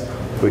verifiers,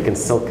 we can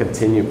still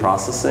continue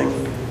processing.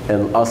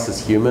 And us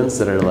as humans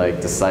that are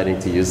like deciding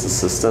to use the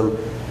system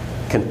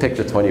can pick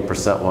the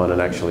 20% one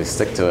and actually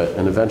stick to it,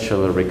 and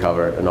eventually it'll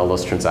recover, and all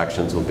those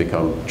transactions will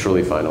become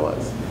truly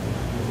finalized.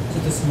 So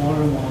the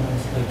smaller one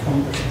is like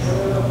 20%.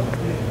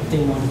 If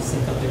they want to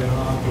sync up their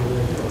own, they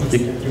would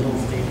reset their whole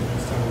state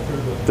and start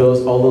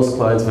over. All those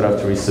clients would have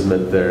to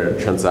resubmit their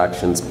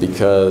transactions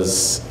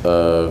because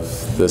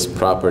of this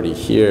property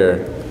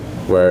here,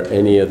 where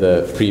any of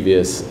the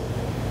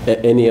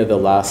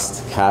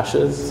last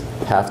hashes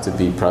have to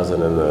be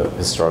present in the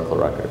historical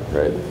record,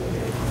 right?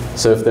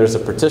 So if there's a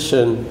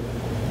partition,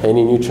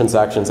 any new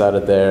transactions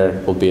added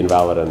there will be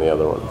invalid on the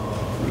other one.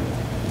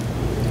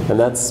 And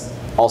that's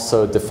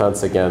also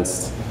defense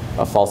against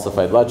a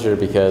falsified ledger,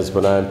 because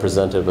when I'm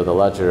presented with a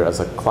ledger as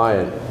a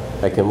client,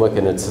 I can look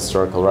in its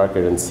historical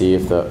record and see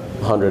if the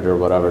 100 or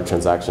whatever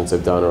transactions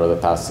I've done over the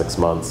past 6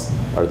 months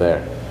are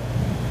there.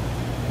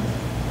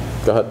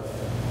 Go ahead.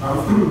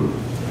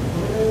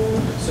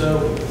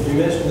 So you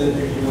mentioned that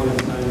you want to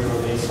design your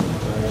own ASIC,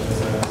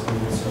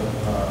 right? So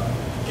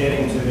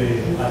getting to the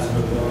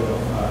absolute limit of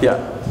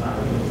time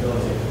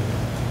availability.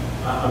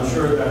 I'm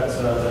sure that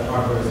that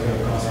hardware is going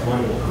to cost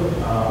money.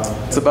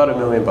 It's about $1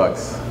 million.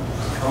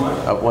 How much?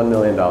 $1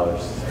 million.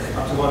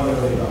 Up to $1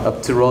 million.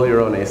 Up to roll your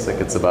own ASIC,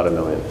 it's about $1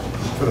 million.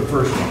 For the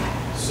first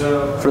one.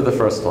 So For the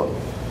first one.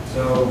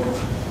 So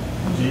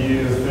do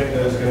you think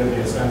there's going to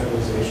be a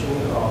centralization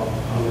of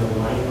the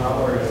mining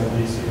power, and do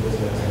you see this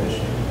as an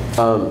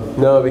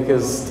issue? No,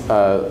 because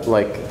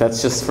like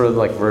that's just for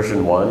like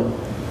version 1.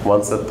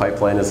 Once that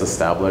pipeline is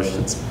established,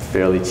 it's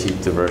fairly cheap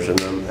to version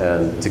them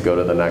and to go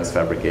to the next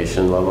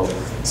fabrication level.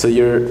 So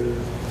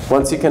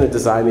once you kind of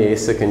design the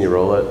ASIC and you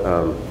roll it,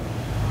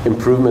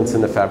 improvements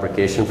in the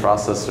fabrication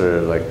process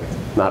are like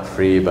not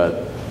free,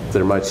 but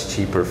they're much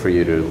cheaper for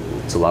you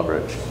to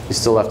leverage. You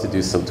still have to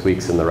do some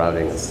tweaks in the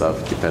routing and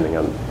stuff depending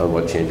on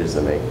what changes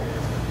they make.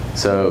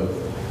 So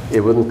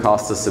it wouldn't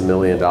cost us $1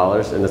 million,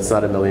 and it's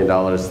not $1 million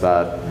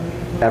that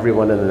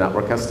everyone in the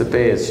network has to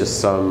pay. It's just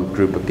some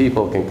group of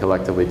people can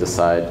collectively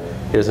decide,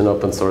 here's an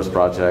open source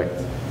project,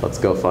 let's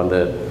go fund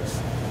it,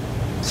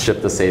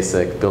 ship this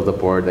ASIC, build a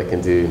board that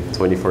can do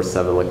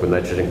 24/7 liquid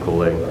nitrogen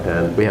cooling,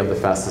 and we have the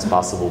fastest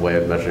possible way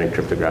of measuring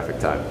cryptographic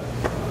time.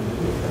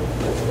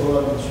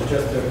 Well,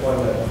 just the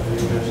point that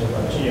you mentioned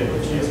about Chia,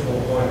 the Chia's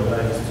whole point of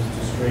that is to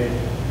create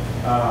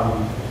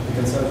the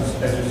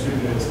consensus as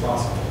distributed as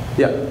possible.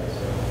 Yeah.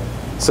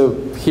 So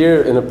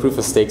here in a proof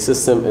of stake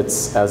system,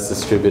 it's as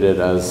distributed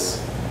as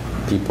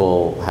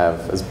people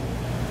have,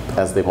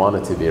 as they want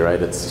it to be,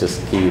 right? It's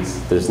just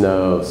keys. There's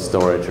no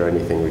storage or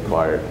anything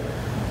required.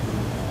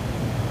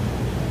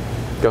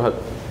 Go ahead.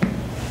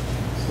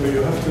 So So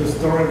you have to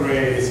store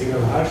every single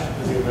hash,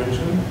 as you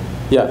mentioned,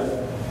 Yeah.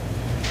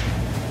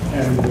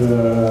 and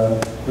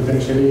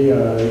potentially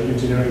you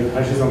generate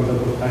hashes on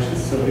top of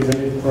hashes. So isn't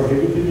it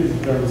prohibited in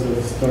terms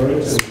of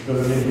storage? And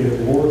doesn't it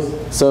get worse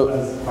So-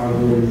 as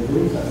hardware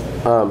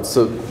improves?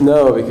 So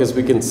no, because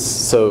we can.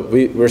 So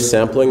we're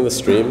sampling the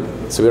stream,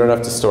 so we don't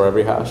have to store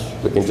every hash.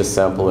 We can just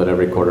sample it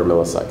every quarter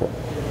millisecond,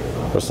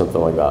 or something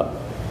like that.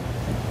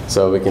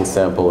 So we can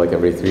sample like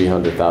every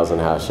 300,000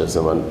 hashes,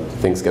 and when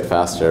things get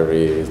faster,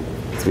 every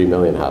 3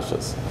 million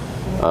hashes.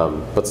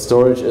 But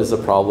storage is a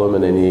problem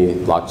in any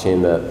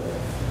blockchain that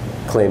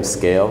claims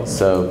scale.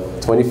 So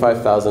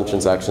 25,000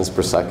 transactions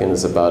per second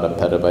is about a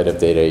petabyte of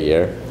data a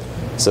year.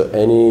 So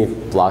any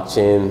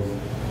blockchain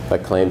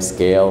that claims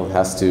scale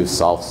has to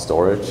solve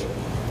storage.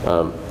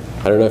 I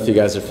don't know if you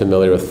guys are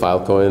familiar with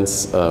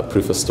Filecoin's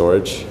proof of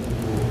storage.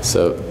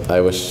 So I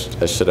wish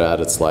I should have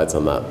added slides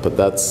on that. But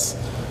that's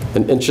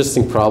an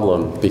interesting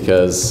problem,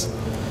 because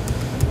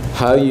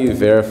how you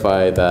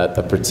verify that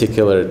a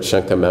particular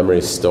chunk of memory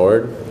is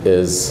stored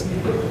is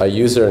a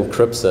user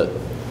encrypts it,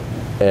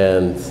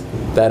 and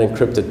that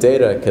encrypted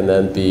data can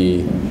then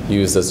be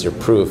used as your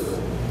proof.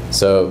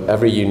 So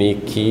every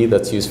unique key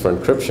that's used for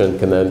encryption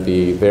can then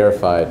be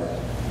verified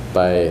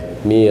by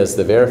me as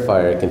the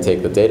verifier. Can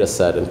take the data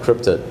set,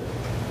 encrypt it,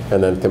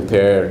 and then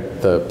compare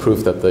the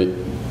proof that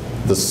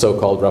the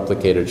so-called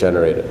replicator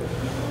generated.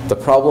 The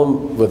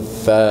problem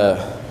with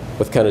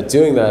kind of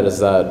doing that is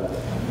that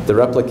the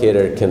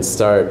replicator can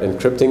start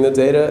encrypting the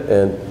data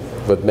and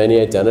with many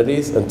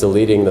identities and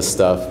deleting the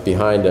stuff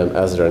behind them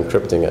as they're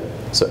encrypting it.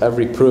 So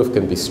every proof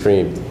can be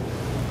streamed.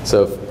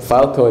 So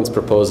Filecoin's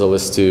proposal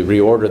is to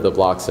reorder the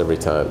blocks every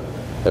time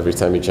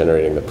you're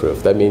generating the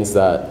proof. That means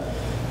that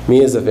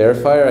me as a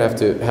verifier, I have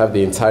to have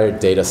the entire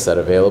data set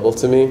available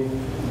to me.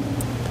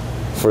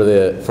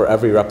 For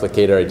every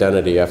replicator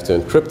identity, you have to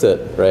encrypt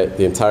it, right?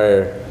 The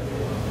entire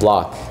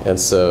block. And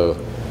so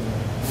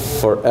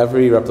for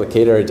every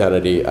replicator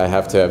identity, I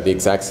have to have the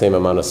exact same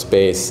amount of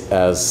space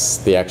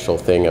as the actual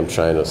thing I'm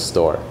trying to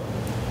store.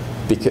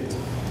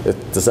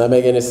 Does that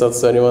make any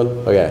sense to anyone?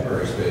 Okay.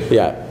 Temporary space.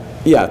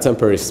 Yeah,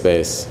 temporary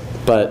space.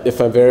 But if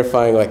I'm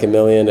verifying like 1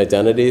 million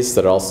identities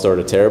that are all stored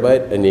a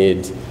terabyte, I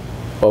need,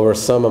 over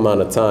some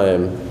amount of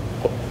time,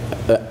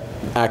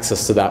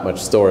 access to that much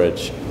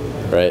storage,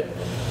 right?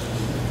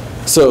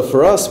 So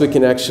for us, we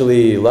can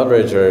actually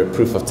leverage our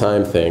proof of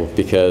time thing,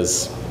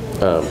 because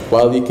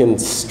while you can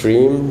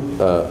stream,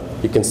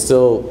 you can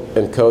still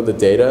encode the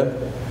data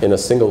in a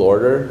single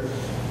order.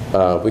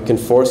 We can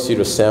force you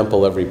to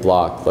sample every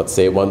block, let's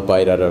say 1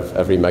 byte out of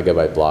every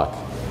megabyte block.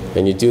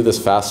 And you do this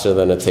faster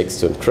than it takes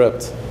to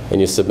encrypt,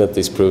 and you submit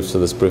these proofs to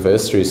this proof of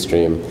history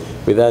stream.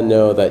 We then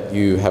know that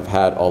you have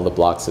had all the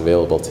blocks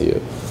available to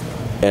you.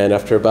 And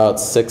after about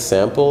 6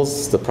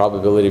 samples, the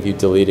probability of you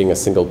deleting a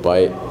single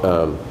byte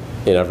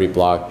in every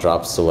block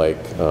drops to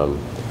like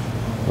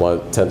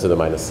 10 to the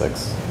minus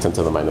 6, 10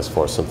 to the minus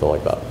 4, something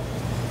like that.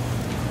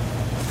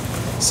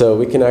 So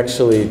we can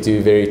actually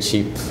do very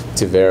cheap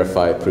to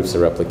verify proofs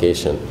of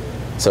replication.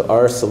 So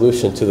our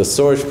solution to the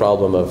storage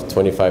problem of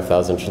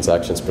 25,000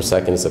 transactions per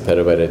second is a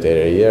petabyte of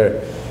data a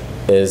year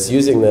is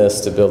using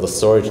this to build a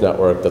storage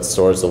network that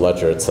stores the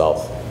ledger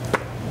itself.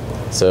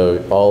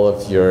 So all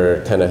of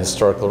your kind of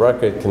historical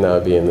record can now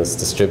be in this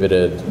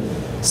distributed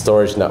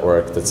storage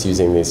network that's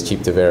using these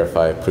cheap to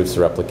verify proofs of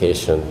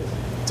replication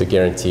to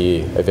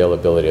guarantee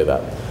availability of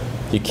that.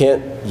 You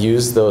can't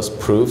use those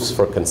proofs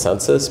for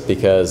consensus,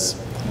 because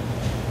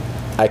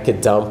I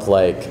could dump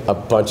like a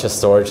bunch of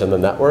storage on the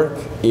network,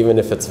 even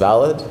if it's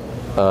valid.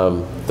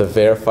 The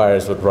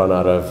verifiers would run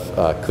out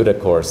of CUDA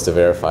cores to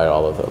verify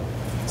all of them.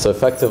 So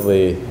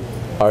effectively,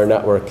 our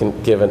network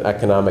can give an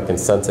economic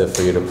incentive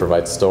for you to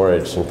provide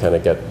storage and kind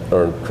of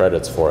earn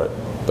credits for it.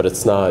 But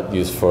it's not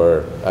used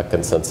for a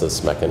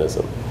consensus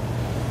mechanism.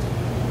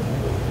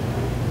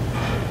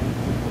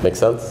 Make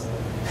sense?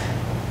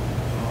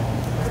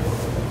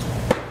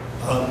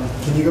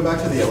 Can you go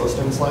back to the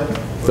Yellowstone slide?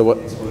 The what?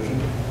 The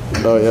explosion.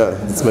 Oh yeah,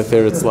 it's my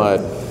favorite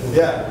slide.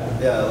 Yeah,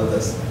 I love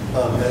this.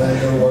 And I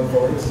know one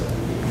forwards.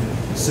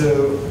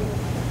 So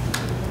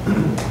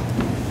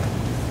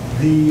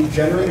the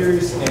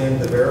generators and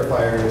the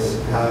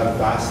verifiers have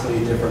vastly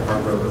different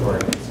hardware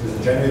requirements, because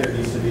the generator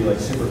needs to be like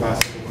super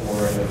fast to the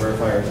core, and the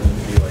verifiers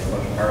need to be like a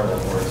bunch of parallel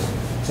cores.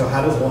 So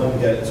how does one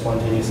get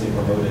spontaneously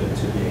promoted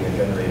to being a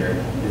generator?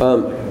 Is it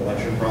like an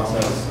election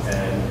process?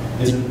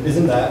 And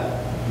isn't that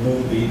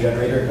Loom B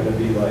generator going to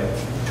be like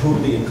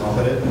totally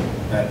incompetent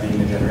at being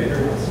a generator?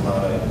 It's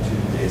not a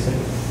 2D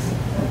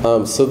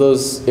ASIC. So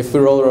those, if we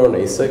roll our own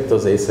ASIC,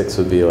 those ASICs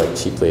would be like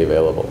cheaply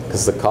available,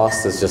 because the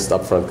cost is just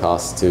upfront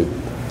cost to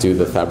do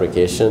the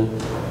fabrication,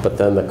 but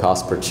then the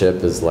cost per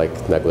chip is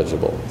like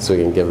negligible, so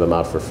we can give them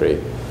out for free.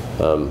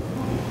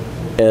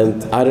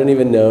 And I don't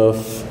even know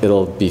if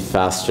it'll be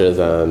faster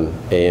than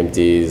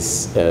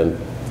AMD's and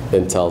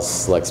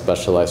Intel's like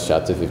specialized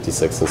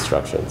SHA-256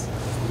 instructions.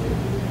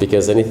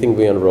 Because anything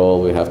we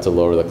unroll, we have to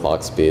lower the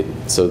clock speed.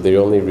 So the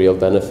only real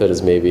benefit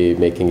is maybe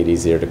making it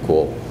easier to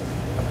cool.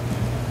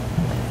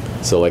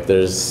 So like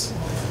there's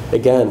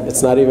Again,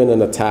 it's not even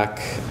an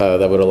attack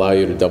that would allow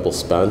you to double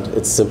spend.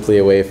 It's simply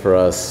a way for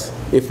us,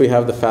 if we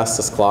have the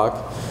fastest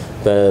clock,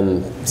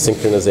 then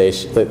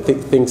synchronization,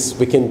 things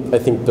we can, I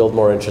think, build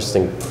more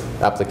interesting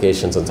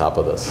applications on top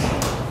of this.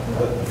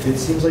 But it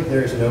seems like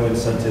there's no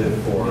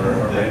incentive for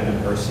a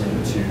random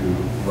person to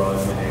run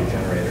a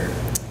generator.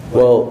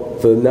 Well,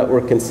 the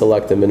network can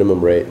select a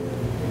minimum rate.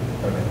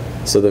 Okay.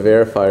 So the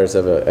verifiers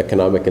have an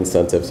economic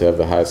incentive to have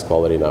the highest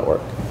quality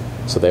network.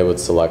 So they would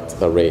select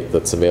a rate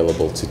that's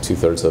available to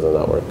 2/3 of the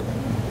network.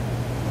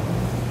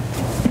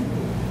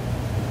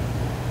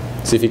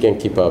 So if you can't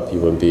keep up, you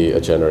wouldn't be a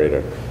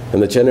generator.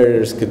 And the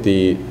generators could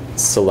be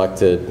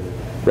selected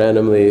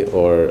randomly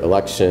or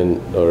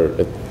election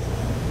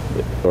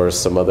or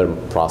some other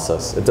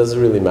process. It doesn't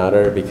really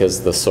matter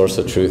because the source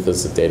of truth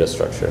is the data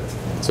structure.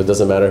 So it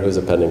doesn't matter who's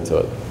appending to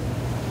it.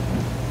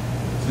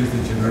 So if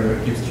the generator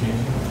keeps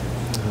changing?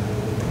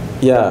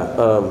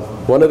 Yeah,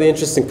 one of the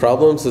interesting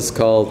problems is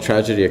called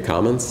tragedy of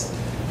commons.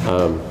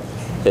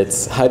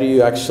 It's how do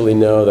you actually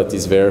know that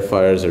these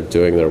verifiers are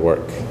doing their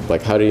work?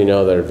 Like how do you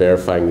know they're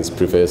verifying these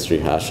proof of history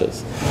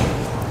hashes?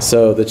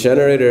 So the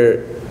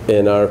generator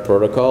in our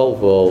protocol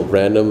will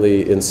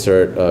randomly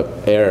insert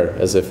error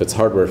as if its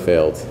hardware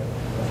failed,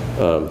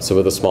 so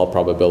with a small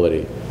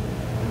probability.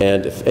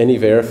 And if any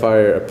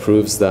verifier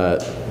approves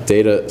that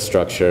data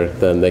structure,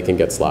 then they can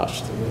get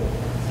slashed.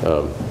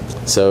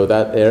 So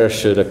that error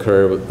should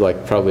occur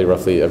like probably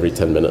roughly every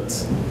 10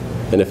 minutes.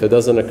 And if it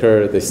doesn't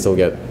occur, they still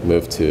get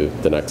moved to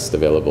the next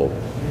available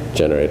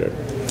generator.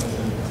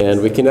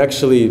 And we can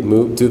actually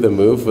do the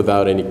move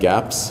without any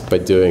gaps by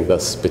doing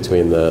this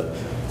between the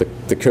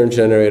current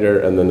generator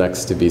and the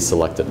next to be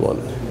selected one.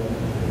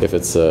 If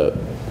it's a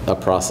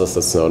process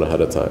that's known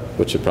ahead of time,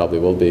 which it probably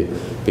will be,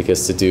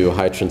 because to do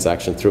high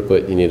transaction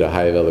throughput, you need a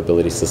high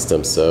availability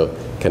system, so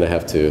kind of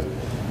have to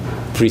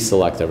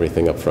pre-select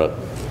everything up front.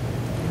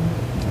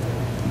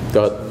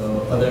 Go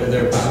ahead.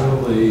 There are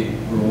presumably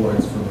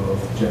rewards for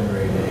both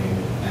generating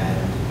and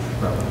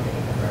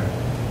replicating,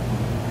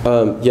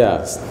 right?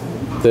 Yeah,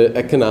 the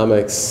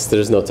economics,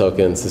 there's no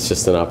tokens, it's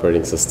just an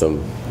operating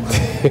system.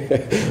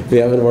 We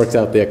haven't worked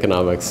out the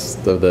economics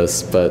of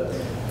this, but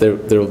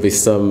there will be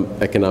some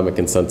economic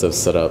incentives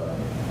set up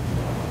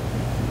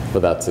for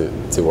that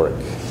to work.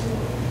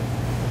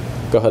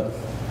 Go ahead.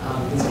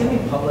 Is it going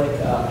to be public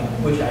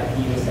which IP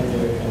you send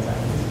your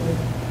transactions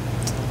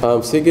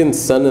to? So you can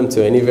send them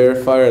to any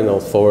verifier and they'll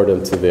forward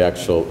them to the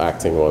actual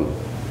acting one.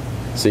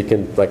 So you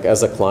can, like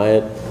as a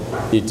client,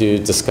 you do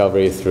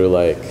discovery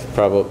through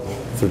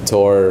through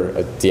Tor,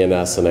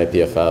 DNS, and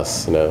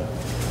IPFS, you know,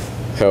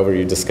 however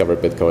you discover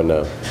Bitcoin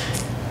now.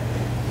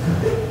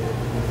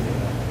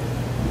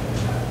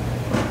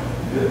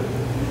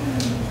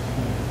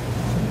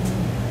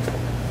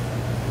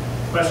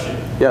 Question.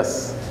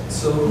 Yes?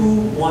 So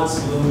who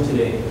wants Loom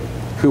today?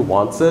 Who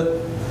wants it?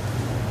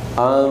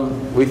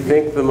 We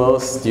think the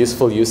most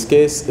useful use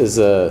case is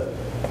a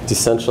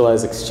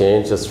decentralized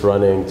exchange that's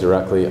running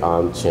directly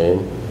on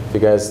chain. If you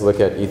guys look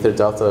at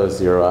EtherDelta or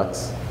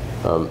 0x,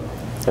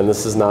 and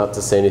this is not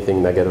to say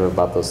anything negative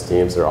about those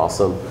teams, they're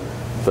awesome.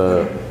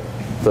 The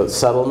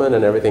settlement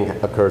and everything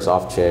occurs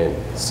off chain.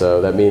 So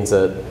that means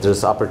that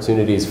there's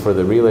opportunities for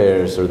the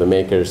relayers or the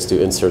makers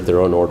to insert their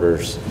own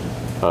orders,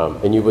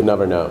 and you would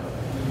never know.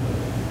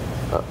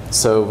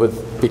 So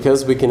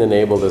because we can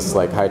enable this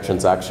like high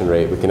transaction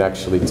rate, we can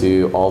actually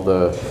do all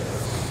the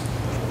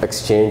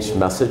exchange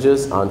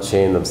messages on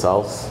chain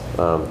themselves.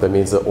 That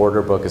means the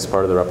order book is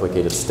part of the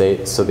replicated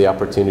state, so the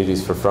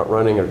opportunities for front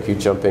running or queue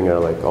jumping are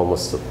like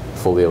almost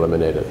fully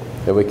eliminated.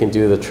 And we can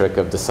do the trick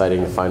of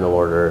deciding the final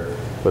order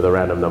with a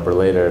random number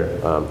later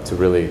to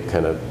really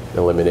kind of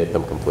eliminate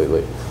them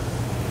completely.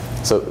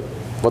 So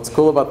what's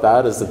cool about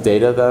that is the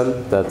data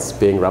then that's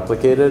being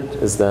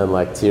replicated is then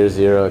like tier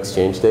 0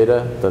 exchange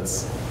data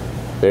that's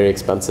very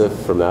expensive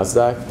from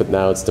NASDAQ, but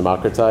now it's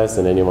democratized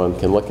and anyone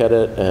can look at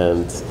it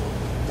and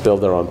build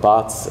their own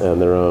bots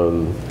and their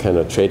own kind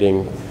of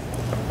trading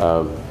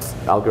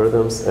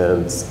algorithms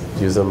and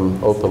use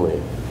them openly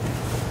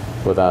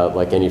without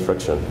like any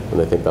friction.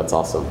 And I think that's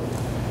awesome.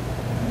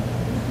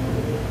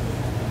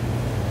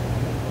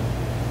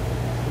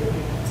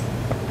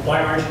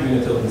 Why aren't you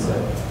doing a token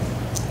set?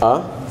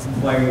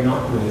 Why are you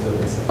not doing a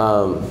token set?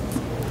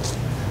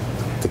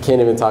 I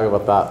can't even talk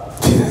about that.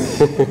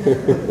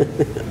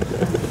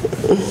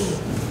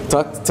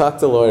 Talk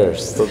to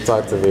lawyers. Don't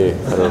talk to me.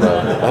 I don't know.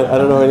 I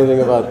don't know anything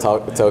about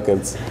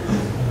tokens.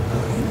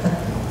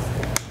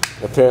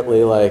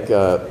 Apparently, like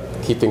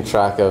keeping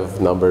track of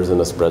numbers in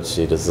a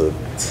spreadsheet is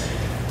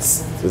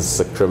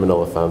a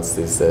criminal offense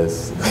these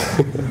days.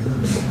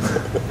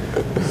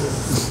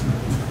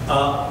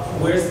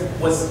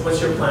 What's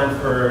your plan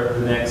for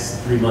the next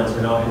 3 months?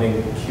 We're now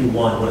ending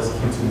Q1. What does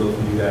Q2 look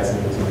for you guys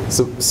in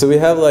Q2? So we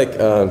have like,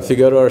 if you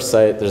go to our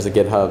site, there's a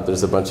GitHub,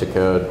 there's a bunch of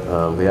code.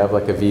 We have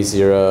like a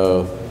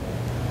V0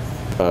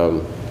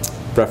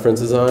 reference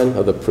design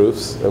of the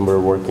proofs, and we're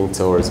working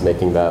towards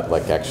making that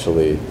like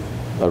actually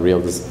a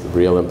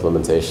real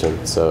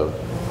implementation. So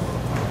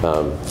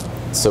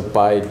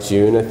by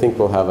June, I think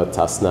we'll have a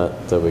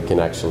testnet that we can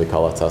actually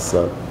call a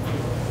testnet.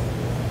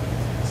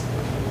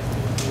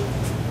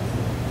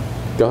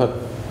 Go ahead.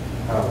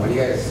 When you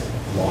guys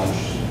launch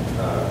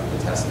the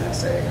testnet,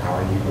 say, how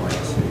are you going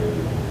to,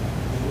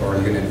 or are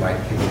you going to invite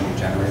people to be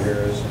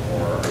generators,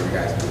 or are you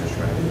guys going to just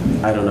try to?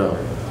 I don't know.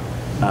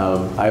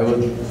 I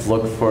would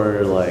look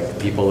for like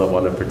people that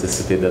want to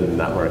participate in the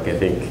network. I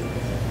think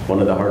one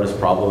of the hardest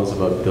problems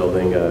about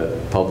building a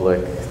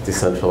public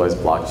decentralized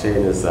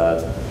blockchain is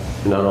that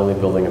you're not only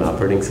building an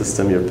operating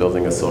system, you're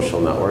building a social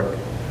network.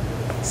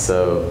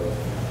 So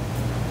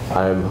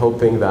I'm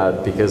hoping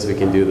that because we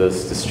can do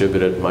this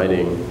distributed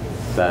mining,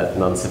 that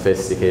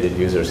non-sophisticated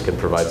users can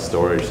provide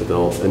storage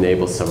that'll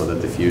enable some of the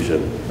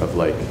diffusion of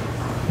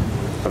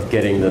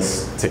getting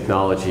this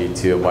technology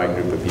to a wide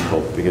group of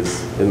people.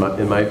 Because in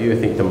my view, I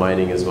think the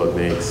mining is what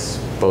makes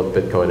both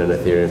Bitcoin and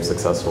Ethereum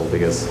successful,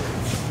 because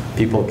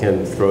people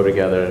can throw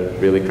together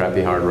really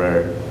crappy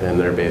hardware in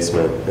their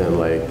basement and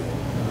like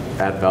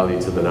add value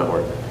to the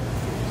network.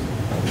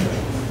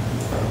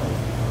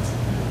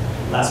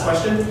 Last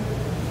question?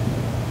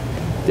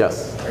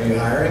 Yes. Are you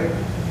hiring?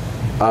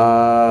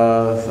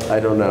 I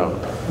don't know.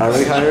 Are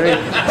we hiring?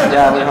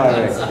 Yeah, we're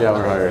hiring. Yeah,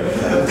 we're hiring. Is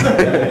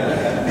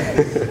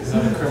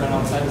that a criminal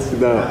offense?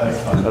 No,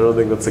 I don't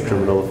think that's a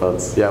criminal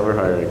offense. Yeah, we're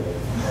hiring.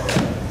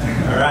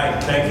 All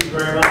right, thank you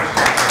very much.